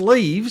quality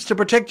sleeves to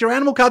protect your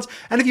animal cards,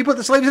 and if you put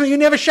the sleeves in it, you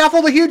never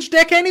shuffle the huge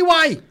deck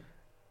anyway.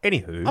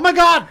 Anywho. Oh my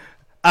God!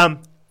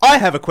 I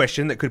have a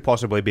question that could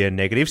possibly be a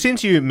negative.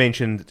 Since you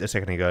mentioned a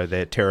second ago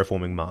that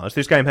Terraforming Mars,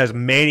 this game has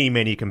many,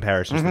 many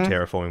comparisons to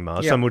Terraforming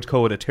Mars. Some would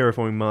call it a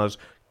Terraforming Mars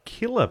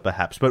killer,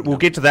 perhaps, but we'll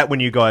get to that when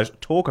you guys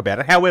talk about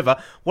it. However,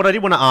 what I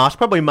did want to ask,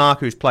 probably Mark,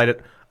 who's played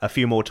it a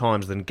few more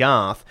times than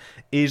Garth,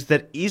 is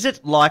it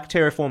like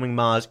Terraforming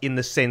Mars in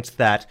the sense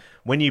that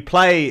when you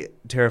play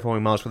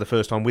Terraforming Mars for the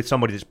first time with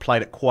somebody that's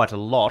played it quite a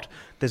lot,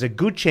 there's a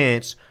good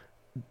chance,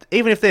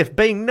 even if they're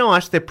being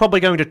nice, they're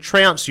probably going to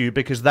trounce you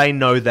because they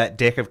know that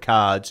deck of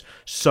cards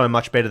so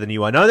much better than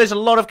you. I know there's a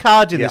lot of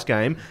cards in this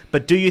game,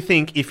 but do you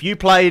think if you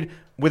played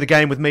with a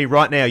game with me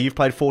right now, you've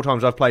played 4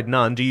 times, I've played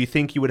none, do you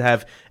think you would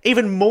have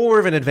even more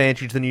of an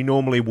advantage than you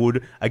normally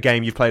would a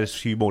game you've played a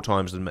few more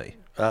times than me?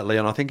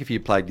 Leon, I think if you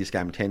played this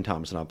game 10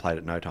 times and I played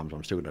it no times,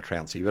 I'm still going to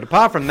trounce you. But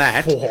apart from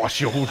that...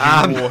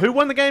 Who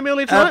won the game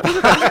earlier tonight?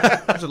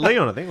 Was it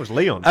Leon, I think? It was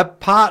Leon.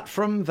 Apart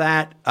from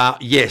that,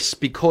 yes,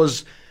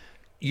 because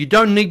you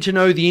don't need to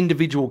know the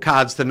individual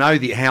cards to know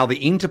how the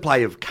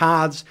interplay of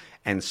cards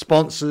and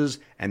sponsors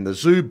and the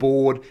zoo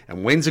board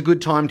and when's a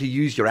good time to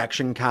use your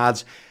action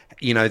cards,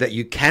 you know, that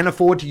you can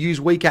afford to use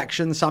weak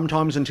actions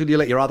sometimes until you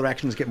let your other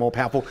actions get more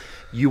powerful,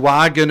 you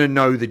are going to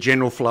know the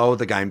general flow of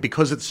the game,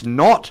 because it's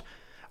not,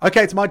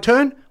 okay, it's my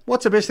turn.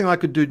 What's the best thing I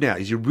could do now?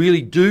 Is you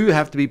really do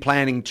have to be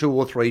planning 2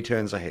 or 3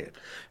 turns ahead.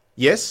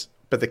 Yes,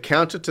 but the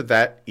counter to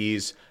that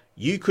is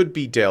you could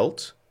be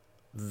dealt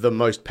the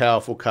most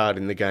powerful card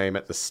in the game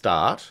at the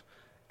start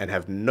and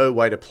have no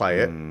way to play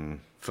it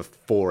for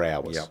 4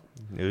 hours. Yep.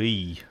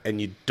 Eey. And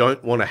you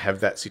don't want to have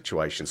that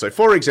situation. So,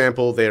 for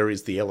example, there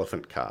is the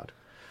elephant card,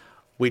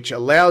 which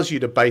allows you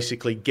to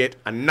basically get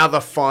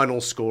another final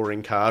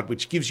scoring card,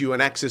 which gives you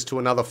an access to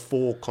another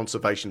 4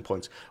 conservation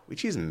points,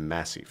 which is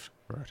massive.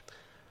 Right.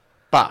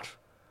 But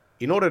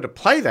in order to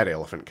play that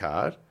elephant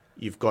card,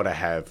 you've got to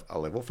have a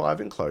level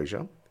 5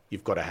 enclosure,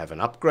 you've got to have an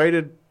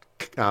upgraded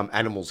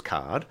animals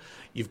card,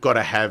 you've got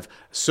to have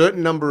a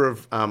certain number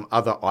of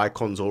other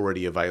icons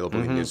already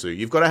available in your zoo,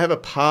 you've got to have a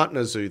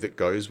partner zoo that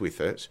goes with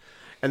it,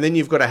 and then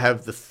you've got to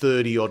have the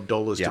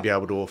 $30 to be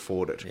able to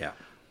afford it. Yeah.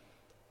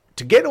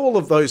 To get all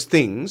of those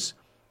things,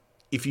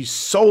 if you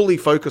solely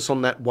focus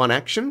on that one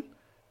action,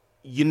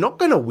 you're not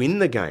going to win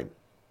the game,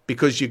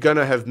 because you're going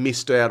to have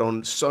missed out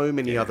on so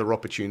many other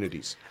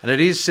opportunities. And it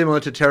is similar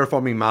to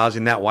Terraforming Mars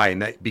in that way, in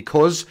that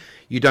because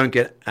you don't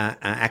get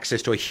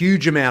access to a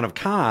huge amount of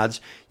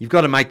cards, you've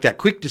got to make that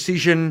quick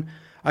decision.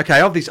 Okay,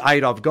 of these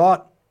 8 I've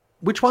got,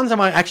 which ones am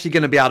I actually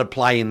going to be able to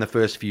play in the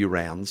first few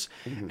rounds?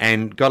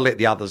 And got to let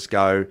the others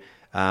go.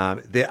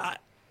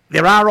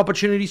 There are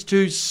opportunities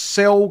to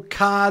sell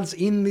cards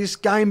in this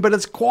game, but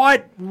it's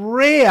quite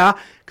rare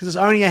because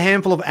there's only a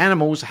handful of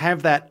animals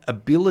have that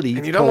ability.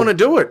 And you don't want to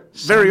do it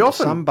very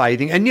often.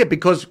 Sunbathing, and yet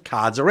because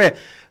cards are rare.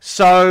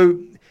 So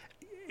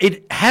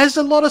it has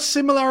a lot of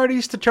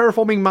similarities to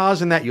Terraforming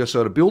Mars in that you're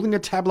sort of building a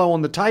tableau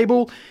on the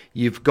table.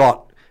 You've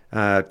got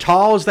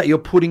tiles that you're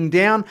putting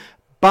down,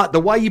 but the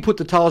way you put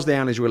the tiles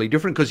down is really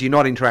different because you're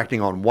not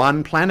interacting on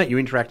one planet. You're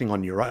interacting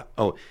on your own.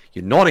 Oh,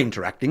 you're not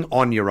interacting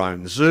on your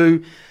own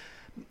zoo.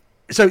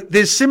 So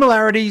there's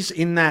similarities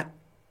in that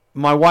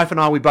my wife and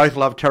I, we both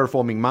love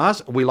Terraforming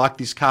Mars. We like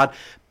this card,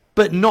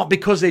 but not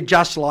because they're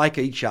just like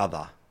each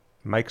other.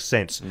 Makes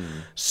sense.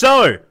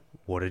 So,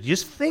 what did you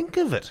think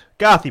of it?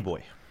 Garthy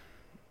boy.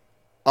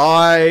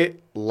 I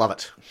love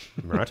it.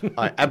 Right.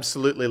 I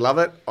absolutely love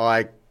it.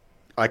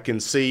 I can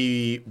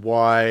see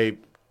why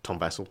Tom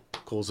Vassell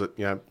calls it,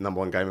 number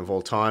 1 game of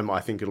all time. I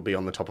think it'll be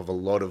on the top of a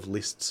lot of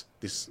lists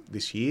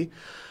this year.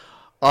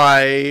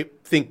 I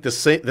think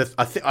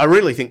I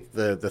really think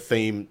the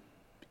theme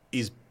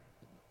is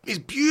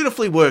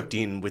beautifully worked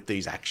in with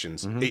these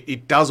actions.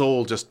 It does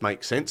all just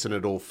make sense and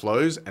it all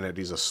flows, and it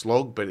is a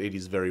slog, but it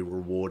is very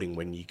rewarding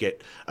when you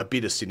get a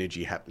bit of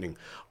synergy happening.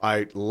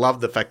 I love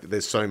the fact that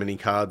there's so many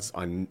cards.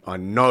 I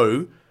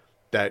know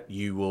that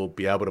you will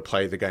be able to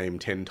play the game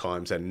 10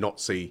 times and not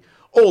see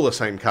all the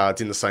same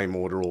cards in the same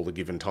order all the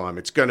given time.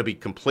 It's going to be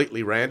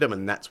completely random,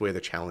 and that's where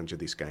the challenge of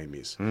this game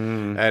is.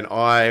 And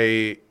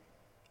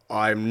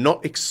I'm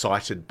not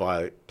excited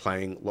by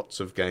playing lots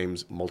of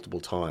games multiple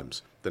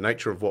times. The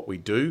nature of what we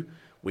do,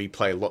 we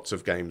play lots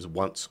of games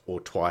once or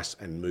twice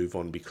and move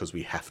on because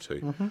we have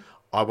to.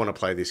 I want to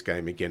play this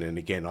game again and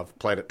again. I've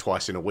played it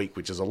twice in a week,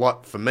 which is a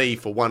lot for me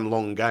for one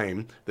long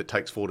game that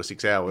takes 4 to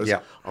 6 hours.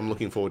 Yeah. I'm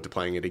looking forward to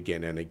playing it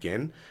again and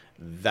again.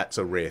 That's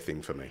a rare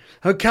thing for me.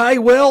 Okay,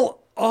 well,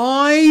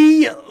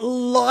 I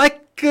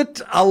like it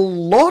a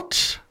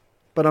lot,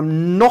 but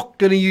I'm not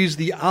going to use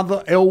the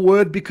other L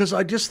word because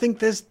I just think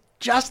there's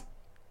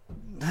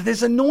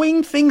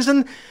annoying things,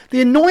 and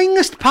the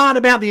annoyingest part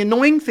about the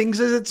annoying things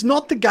is it's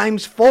not the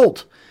game's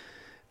fault.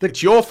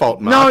 It's your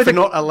fault, Mark, for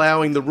not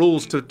allowing the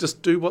rules to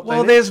just do what they need.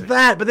 Well, there's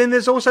that, but then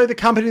there's also the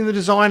company and the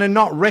designer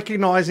not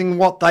recognising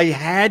what they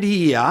had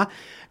here,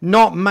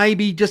 not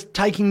maybe just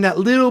taking that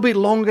little bit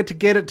longer to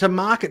get it to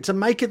market, to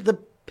make it the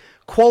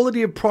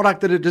quality of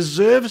product that it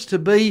deserves to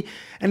be.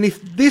 And if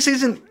this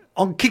isn't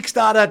on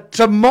Kickstarter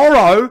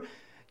tomorrow,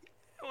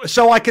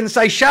 so I can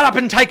say, shut up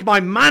and take my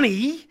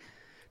money,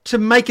 to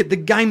make it the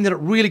game that it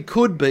really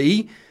could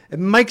be, it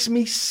makes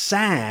me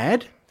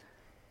sad,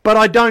 but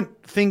I don't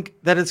think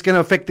that it's going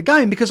to affect the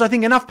game because I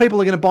think enough people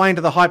are going to buy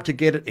into the hype to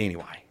get it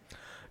anyway.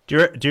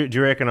 Do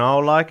you reckon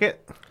I'll like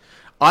it?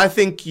 I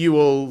think you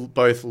will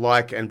both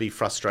like and be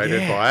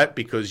frustrated by it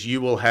because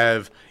you will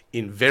have,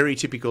 in very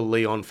typical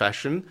Leon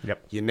fashion,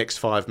 your next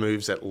 5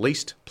 moves at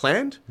least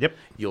planned. Yep.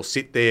 You'll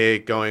sit there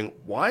going,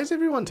 why is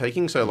everyone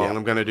taking so long?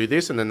 I'm going to do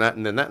this and then that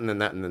and then that and then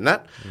that and then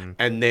that.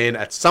 And then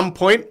at some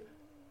point,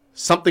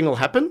 something will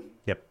happen.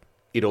 Yep.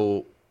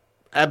 It'll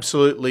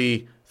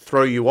absolutely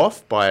throw you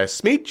off by a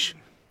smidge,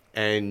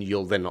 and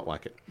you'll then not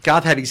like it.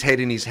 Garth had his head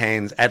in his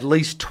hands at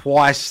least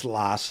twice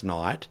last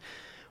night.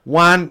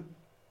 1,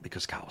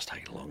 because Carl was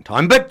taking a long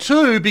time, but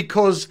 2,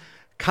 because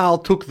Carl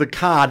took the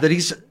card that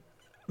his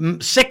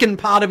second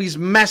part of his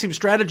massive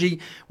strategy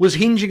was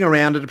hinging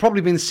around. It had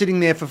probably been sitting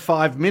there for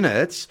 5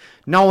 minutes.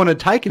 No one had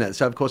taken it.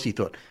 So, of course, he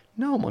thought,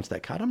 no one wants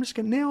that card. I'm just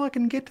going to, now I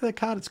can get to the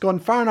card. It's gone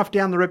far enough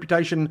down the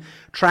reputation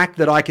track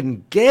that I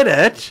can get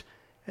it.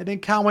 And then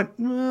Carl went,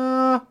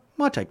 might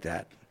Might take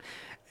that.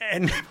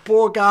 And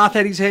poor Garth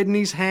had his head in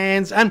his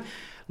hands. And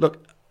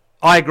look,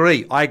 I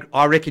agree.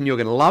 I reckon you're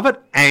going to love it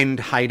and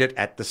hate it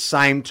at the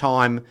same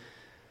time.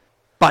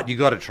 But you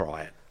got to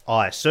try it.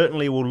 I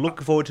certainly will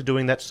look forward to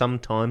doing that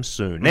sometime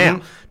soon. Now,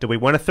 do we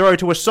want to throw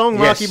to a song,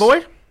 Marky Yes.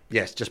 boy?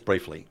 Yes, just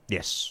briefly.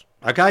 Yes.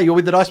 Okay, you're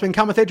with the Dice Men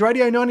Cometh Edge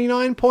Radio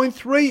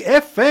 99.3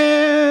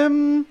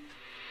 FM.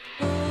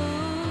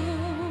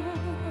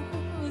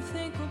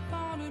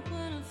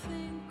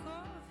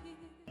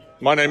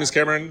 My name is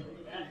Cameron.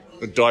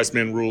 The Dice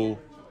Men rule,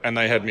 and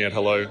they had me at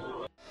hello.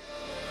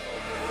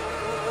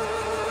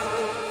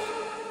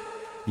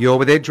 You're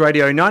with Edge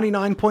Radio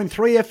 99.3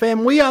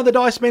 FM. We are the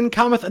Dice Men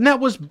Cometh, and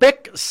that was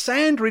Beck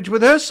Sandridge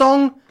with her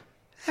song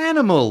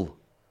Animal.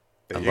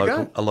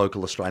 A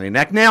local Australian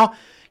act. Now,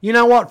 you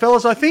know what,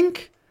 fellas? I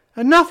think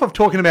enough of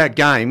talking about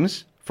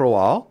games for a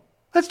while.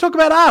 Let's talk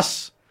about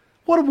us.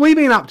 What have we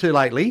been up to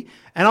lately?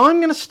 And I'm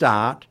going to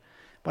start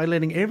by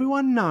letting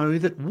everyone know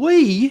that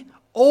we,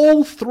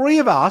 all three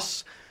of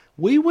us,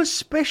 we were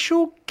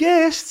special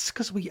guests,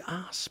 because we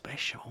are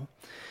special,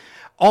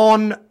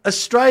 on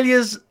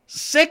Australia's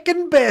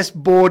second best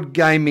board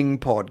gaming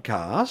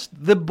podcast,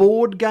 the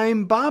Board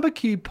Game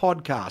Barbecue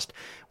Podcast.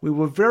 We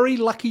were very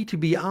lucky to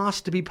be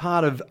asked to be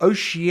part of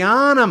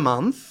Oceania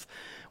Month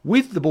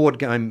with the Board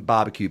Game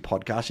Barbecue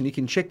Podcast, and you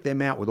can check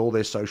them out with all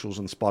their socials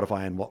and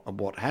Spotify and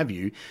what have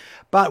you.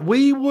 But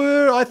we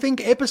were, I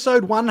think,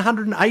 episode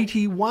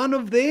 181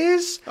 of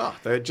theirs. Oh,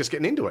 they're just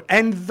getting into it.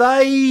 And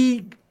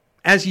they,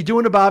 as you do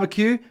in a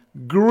barbecue,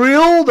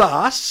 grilled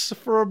us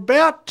for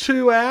about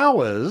 2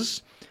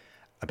 hours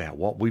about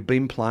what we've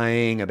been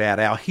playing, about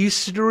our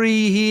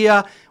history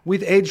here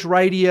with Edge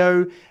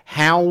Radio,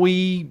 how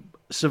we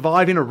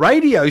survive in a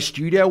radio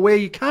studio where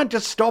you can't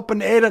just stop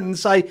and edit and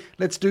say,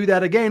 let's do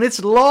that again.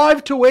 It's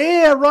live to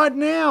air right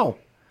now.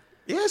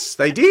 Yes,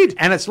 they did.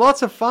 And it's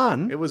lots of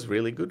fun. It was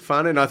really good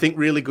fun, and I think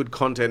really good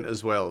content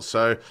as well.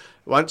 So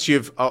once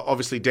you've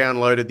obviously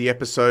downloaded the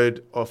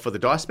episode for the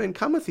Dice Men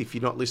Cometh, if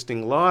you're not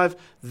listening live,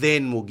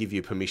 then we'll give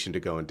you permission to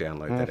go and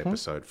download that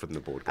episode from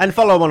the board. And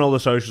follow them on all the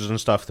socials and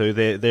stuff too.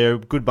 They're a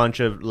good bunch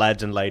of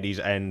lads and ladies,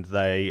 and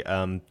they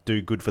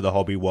do good for the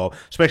hobby.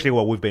 Especially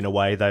while we've been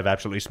away, they've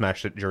absolutely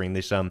smashed it during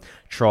this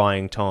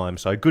trying time.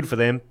 So good for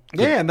them.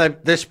 Good. Yeah, and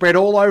they're spread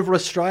all over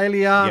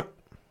Australia. Yep.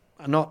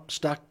 Not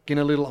stuck in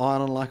a little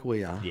island like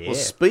we are. Yeah. Well,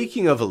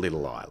 speaking of a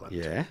little island,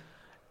 Yeah.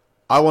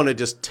 I want to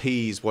just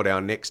tease what our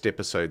next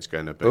episode's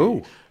going to be.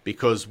 Ooh.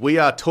 Because we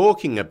are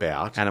talking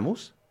about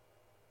Animals.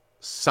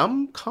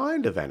 some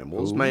kind of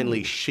animals,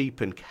 mainly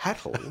sheep and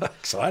cattle.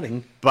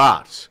 Exciting.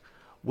 But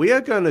we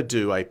are going to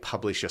do a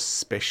publisher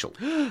special.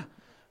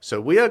 So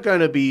we are going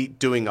to be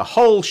doing a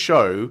whole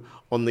show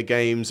on the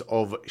games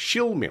of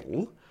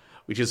Shillmill,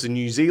 which is a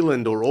New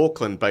Zealand or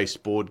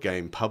Auckland-based board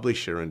game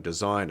publisher and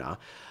designer.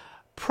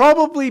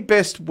 Probably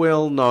best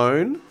well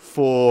known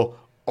for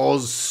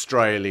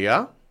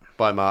Australia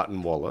by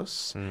Martin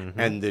Wallace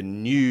and the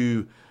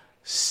new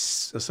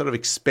sort of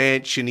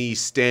expansion-y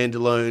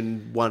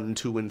standalone 1,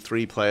 2, and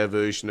 3 player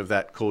version of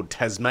that called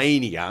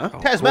Tasmania.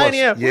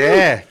 Tasmania!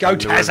 Yeah, go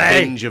And the Tassie!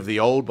 Revenge of the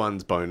Old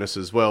Ones bonus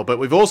as well. But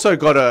we've also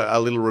got a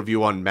little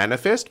review on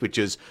Manifest, which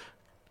is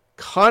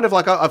kind of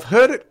like, I've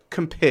heard it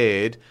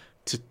compared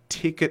to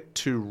Ticket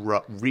to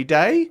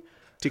Riday,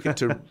 Ticket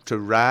to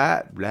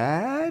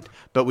Rad,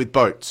 but with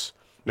boats.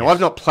 Now, I've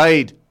not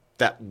played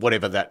that,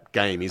 whatever that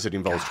game is. It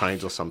involves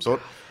trains or some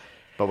sort.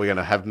 But we're going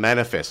to have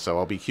Manifest, so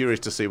I'll be curious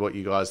to see what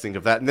you guys think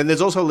of that. And then there's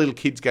also a little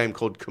kids game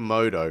called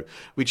Komodo,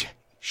 which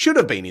should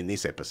have been in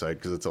this episode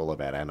because it's all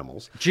about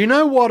animals. Do you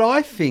know what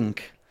I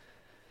think?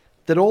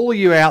 That all of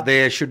you out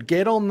there should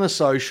get on the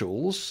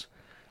socials,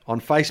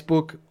 on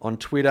Facebook, on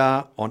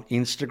Twitter, on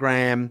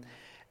Instagram,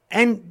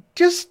 and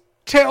just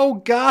tell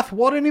Garth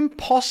what an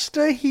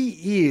imposter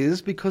he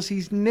is because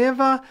he's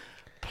never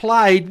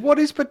played what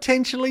is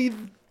potentially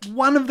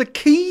one of the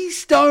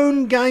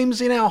keystone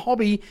games in our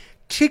hobby,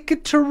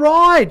 Ticket to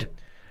Ride.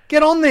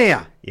 Get on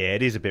there. Yeah,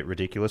 it is a bit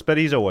ridiculous, but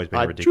he's always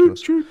been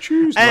ridiculous.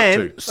 Choose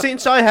And not to.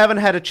 since I haven't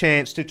had a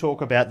chance to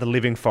talk about The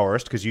Living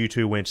Forest, because you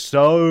two went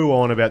so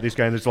on about this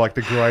game, it's like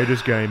the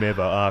greatest game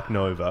ever, Ark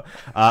Nova,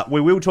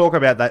 we will talk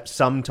about that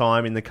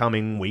sometime in the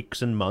coming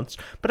weeks and months.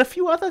 But a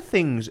few other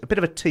things, a bit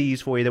of a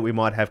tease for you that we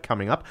might have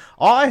coming up.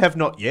 I have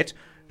not yet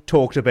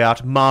talked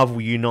about Marvel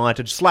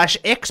United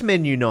 /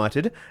 X-Men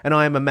United, and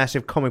I am a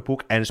massive comic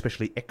book and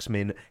especially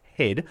X-Men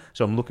head,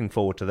 so I'm looking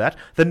forward to that.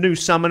 The new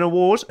Summoner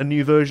Wars, a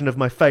new version of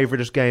my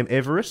favouriteest game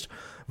Everest.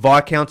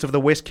 Viscounts of the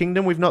West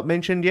Kingdom we've not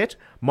mentioned yet.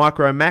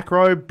 Micro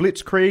Macro,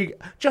 Blitzkrieg,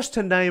 just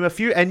to name a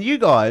few. And you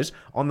guys,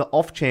 on the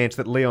off chance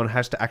that Leon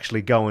has to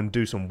actually go and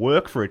do some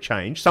work for a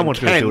change, someone's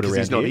going to do it around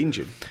he's not here.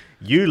 injured.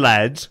 You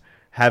lads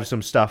have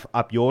some stuff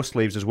up your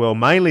sleeves as well,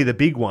 mainly the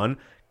big one,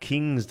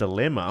 King's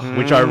Dilemma,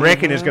 which I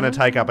reckon is going to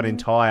take up an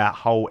entire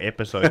whole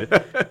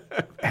episode.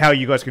 How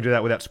you guys can do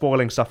that without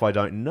spoiling stuff I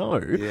don't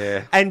know.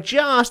 Yeah. And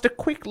just a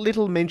quick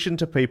little mention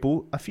to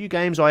people, a few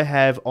games I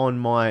have on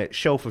my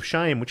shelf of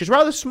shame, which is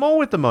rather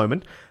small at the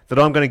moment, that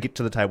I'm going to get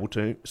to the table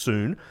to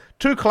soon.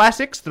 2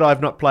 classics that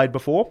I've not played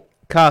before.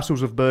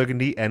 Castles of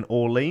Burgundy and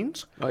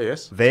Orleans. Oh,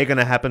 yes. They're going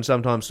to happen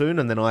sometime soon,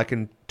 and then I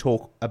can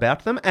talk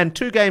about them. And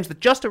 2 games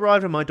that just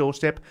arrived on my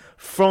doorstep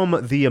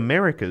from the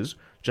Americas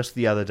just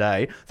the other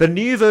day. The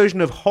new version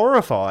of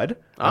Horrified,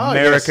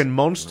 American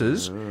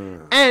Monsters,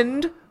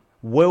 and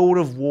World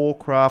of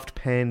Warcraft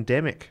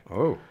Pandemic.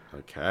 Oh,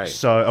 okay.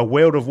 So a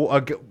World of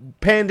War...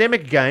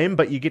 Pandemic game,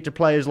 but you get to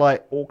play as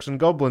like orcs and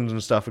goblins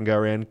and stuff and go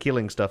around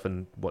killing stuff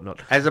and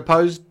whatnot. As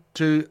opposed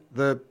to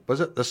the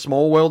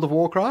small World of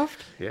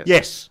Warcraft?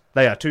 Yes,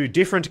 they are 2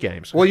 different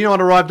games. Well, you know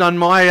what arrived on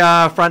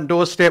my front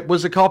doorstep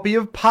was a copy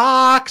of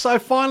Parks. I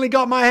finally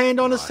got my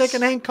hand on a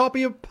second-hand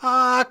copy of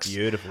Parks.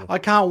 Beautiful. I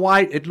can't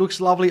wait. It looks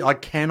lovely. I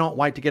cannot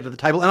wait to get to the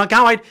table, and I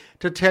can't wait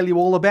to tell you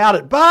all about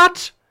it.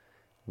 But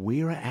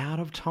we're out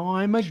of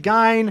time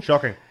again.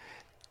 Shocking.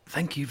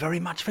 Thank you very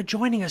much for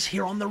joining us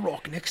here on the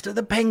rock next to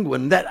the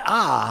Penguin that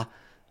are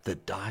the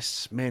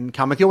Dice Men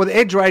Cometh. You're with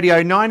Edge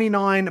Radio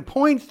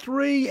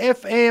 99.3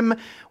 FM.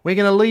 We're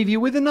going to leave you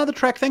with another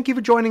track. Thank you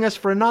for joining us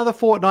for another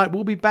fortnight.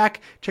 We'll be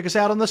back. Check us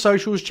out on the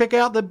socials. Check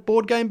out the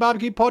Board Game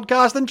Barbecue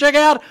podcast and check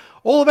out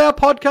all of our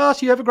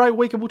podcasts. You have a great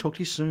week and we'll talk to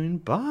you soon.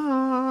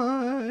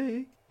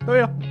 Bye. Oh,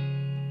 yeah.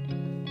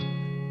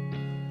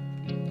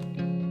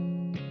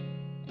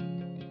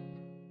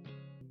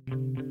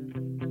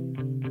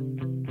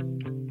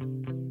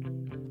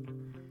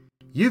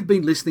 You've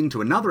been listening to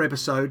another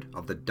episode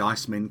of The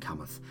Dice Men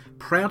Cometh,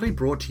 proudly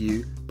brought to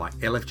you by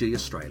LFG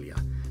Australia.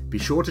 Be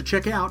sure to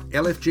check out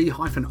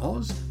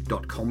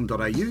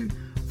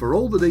lfg-oz.com.au for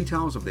all the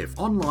details of their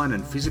online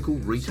and physical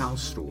retail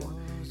store.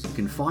 You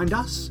can find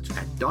us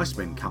at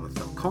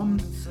dicemencometh.com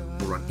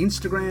or on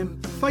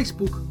Instagram,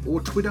 Facebook or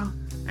Twitter.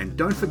 And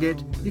don't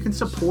forget, you can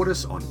support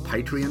us on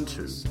Patreon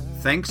too.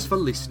 Thanks for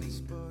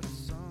listening.